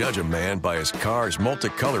not to judge a man by his car's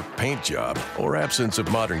multicolored paint job or absence of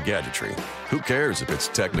modern gadgetry. Who cares if it's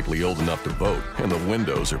technically old enough to vote and the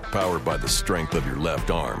windows are powered by the strength of your left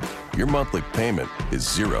arm? Your monthly payment is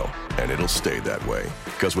zero, and it'll stay that way.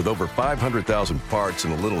 Because with over 500,000 parts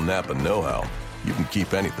and a little Napa know-how, you can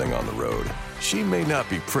keep anything on the road. She may not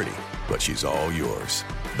be pretty, but she's all yours.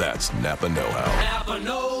 That's Napa know-how. Napa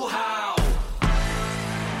know-how.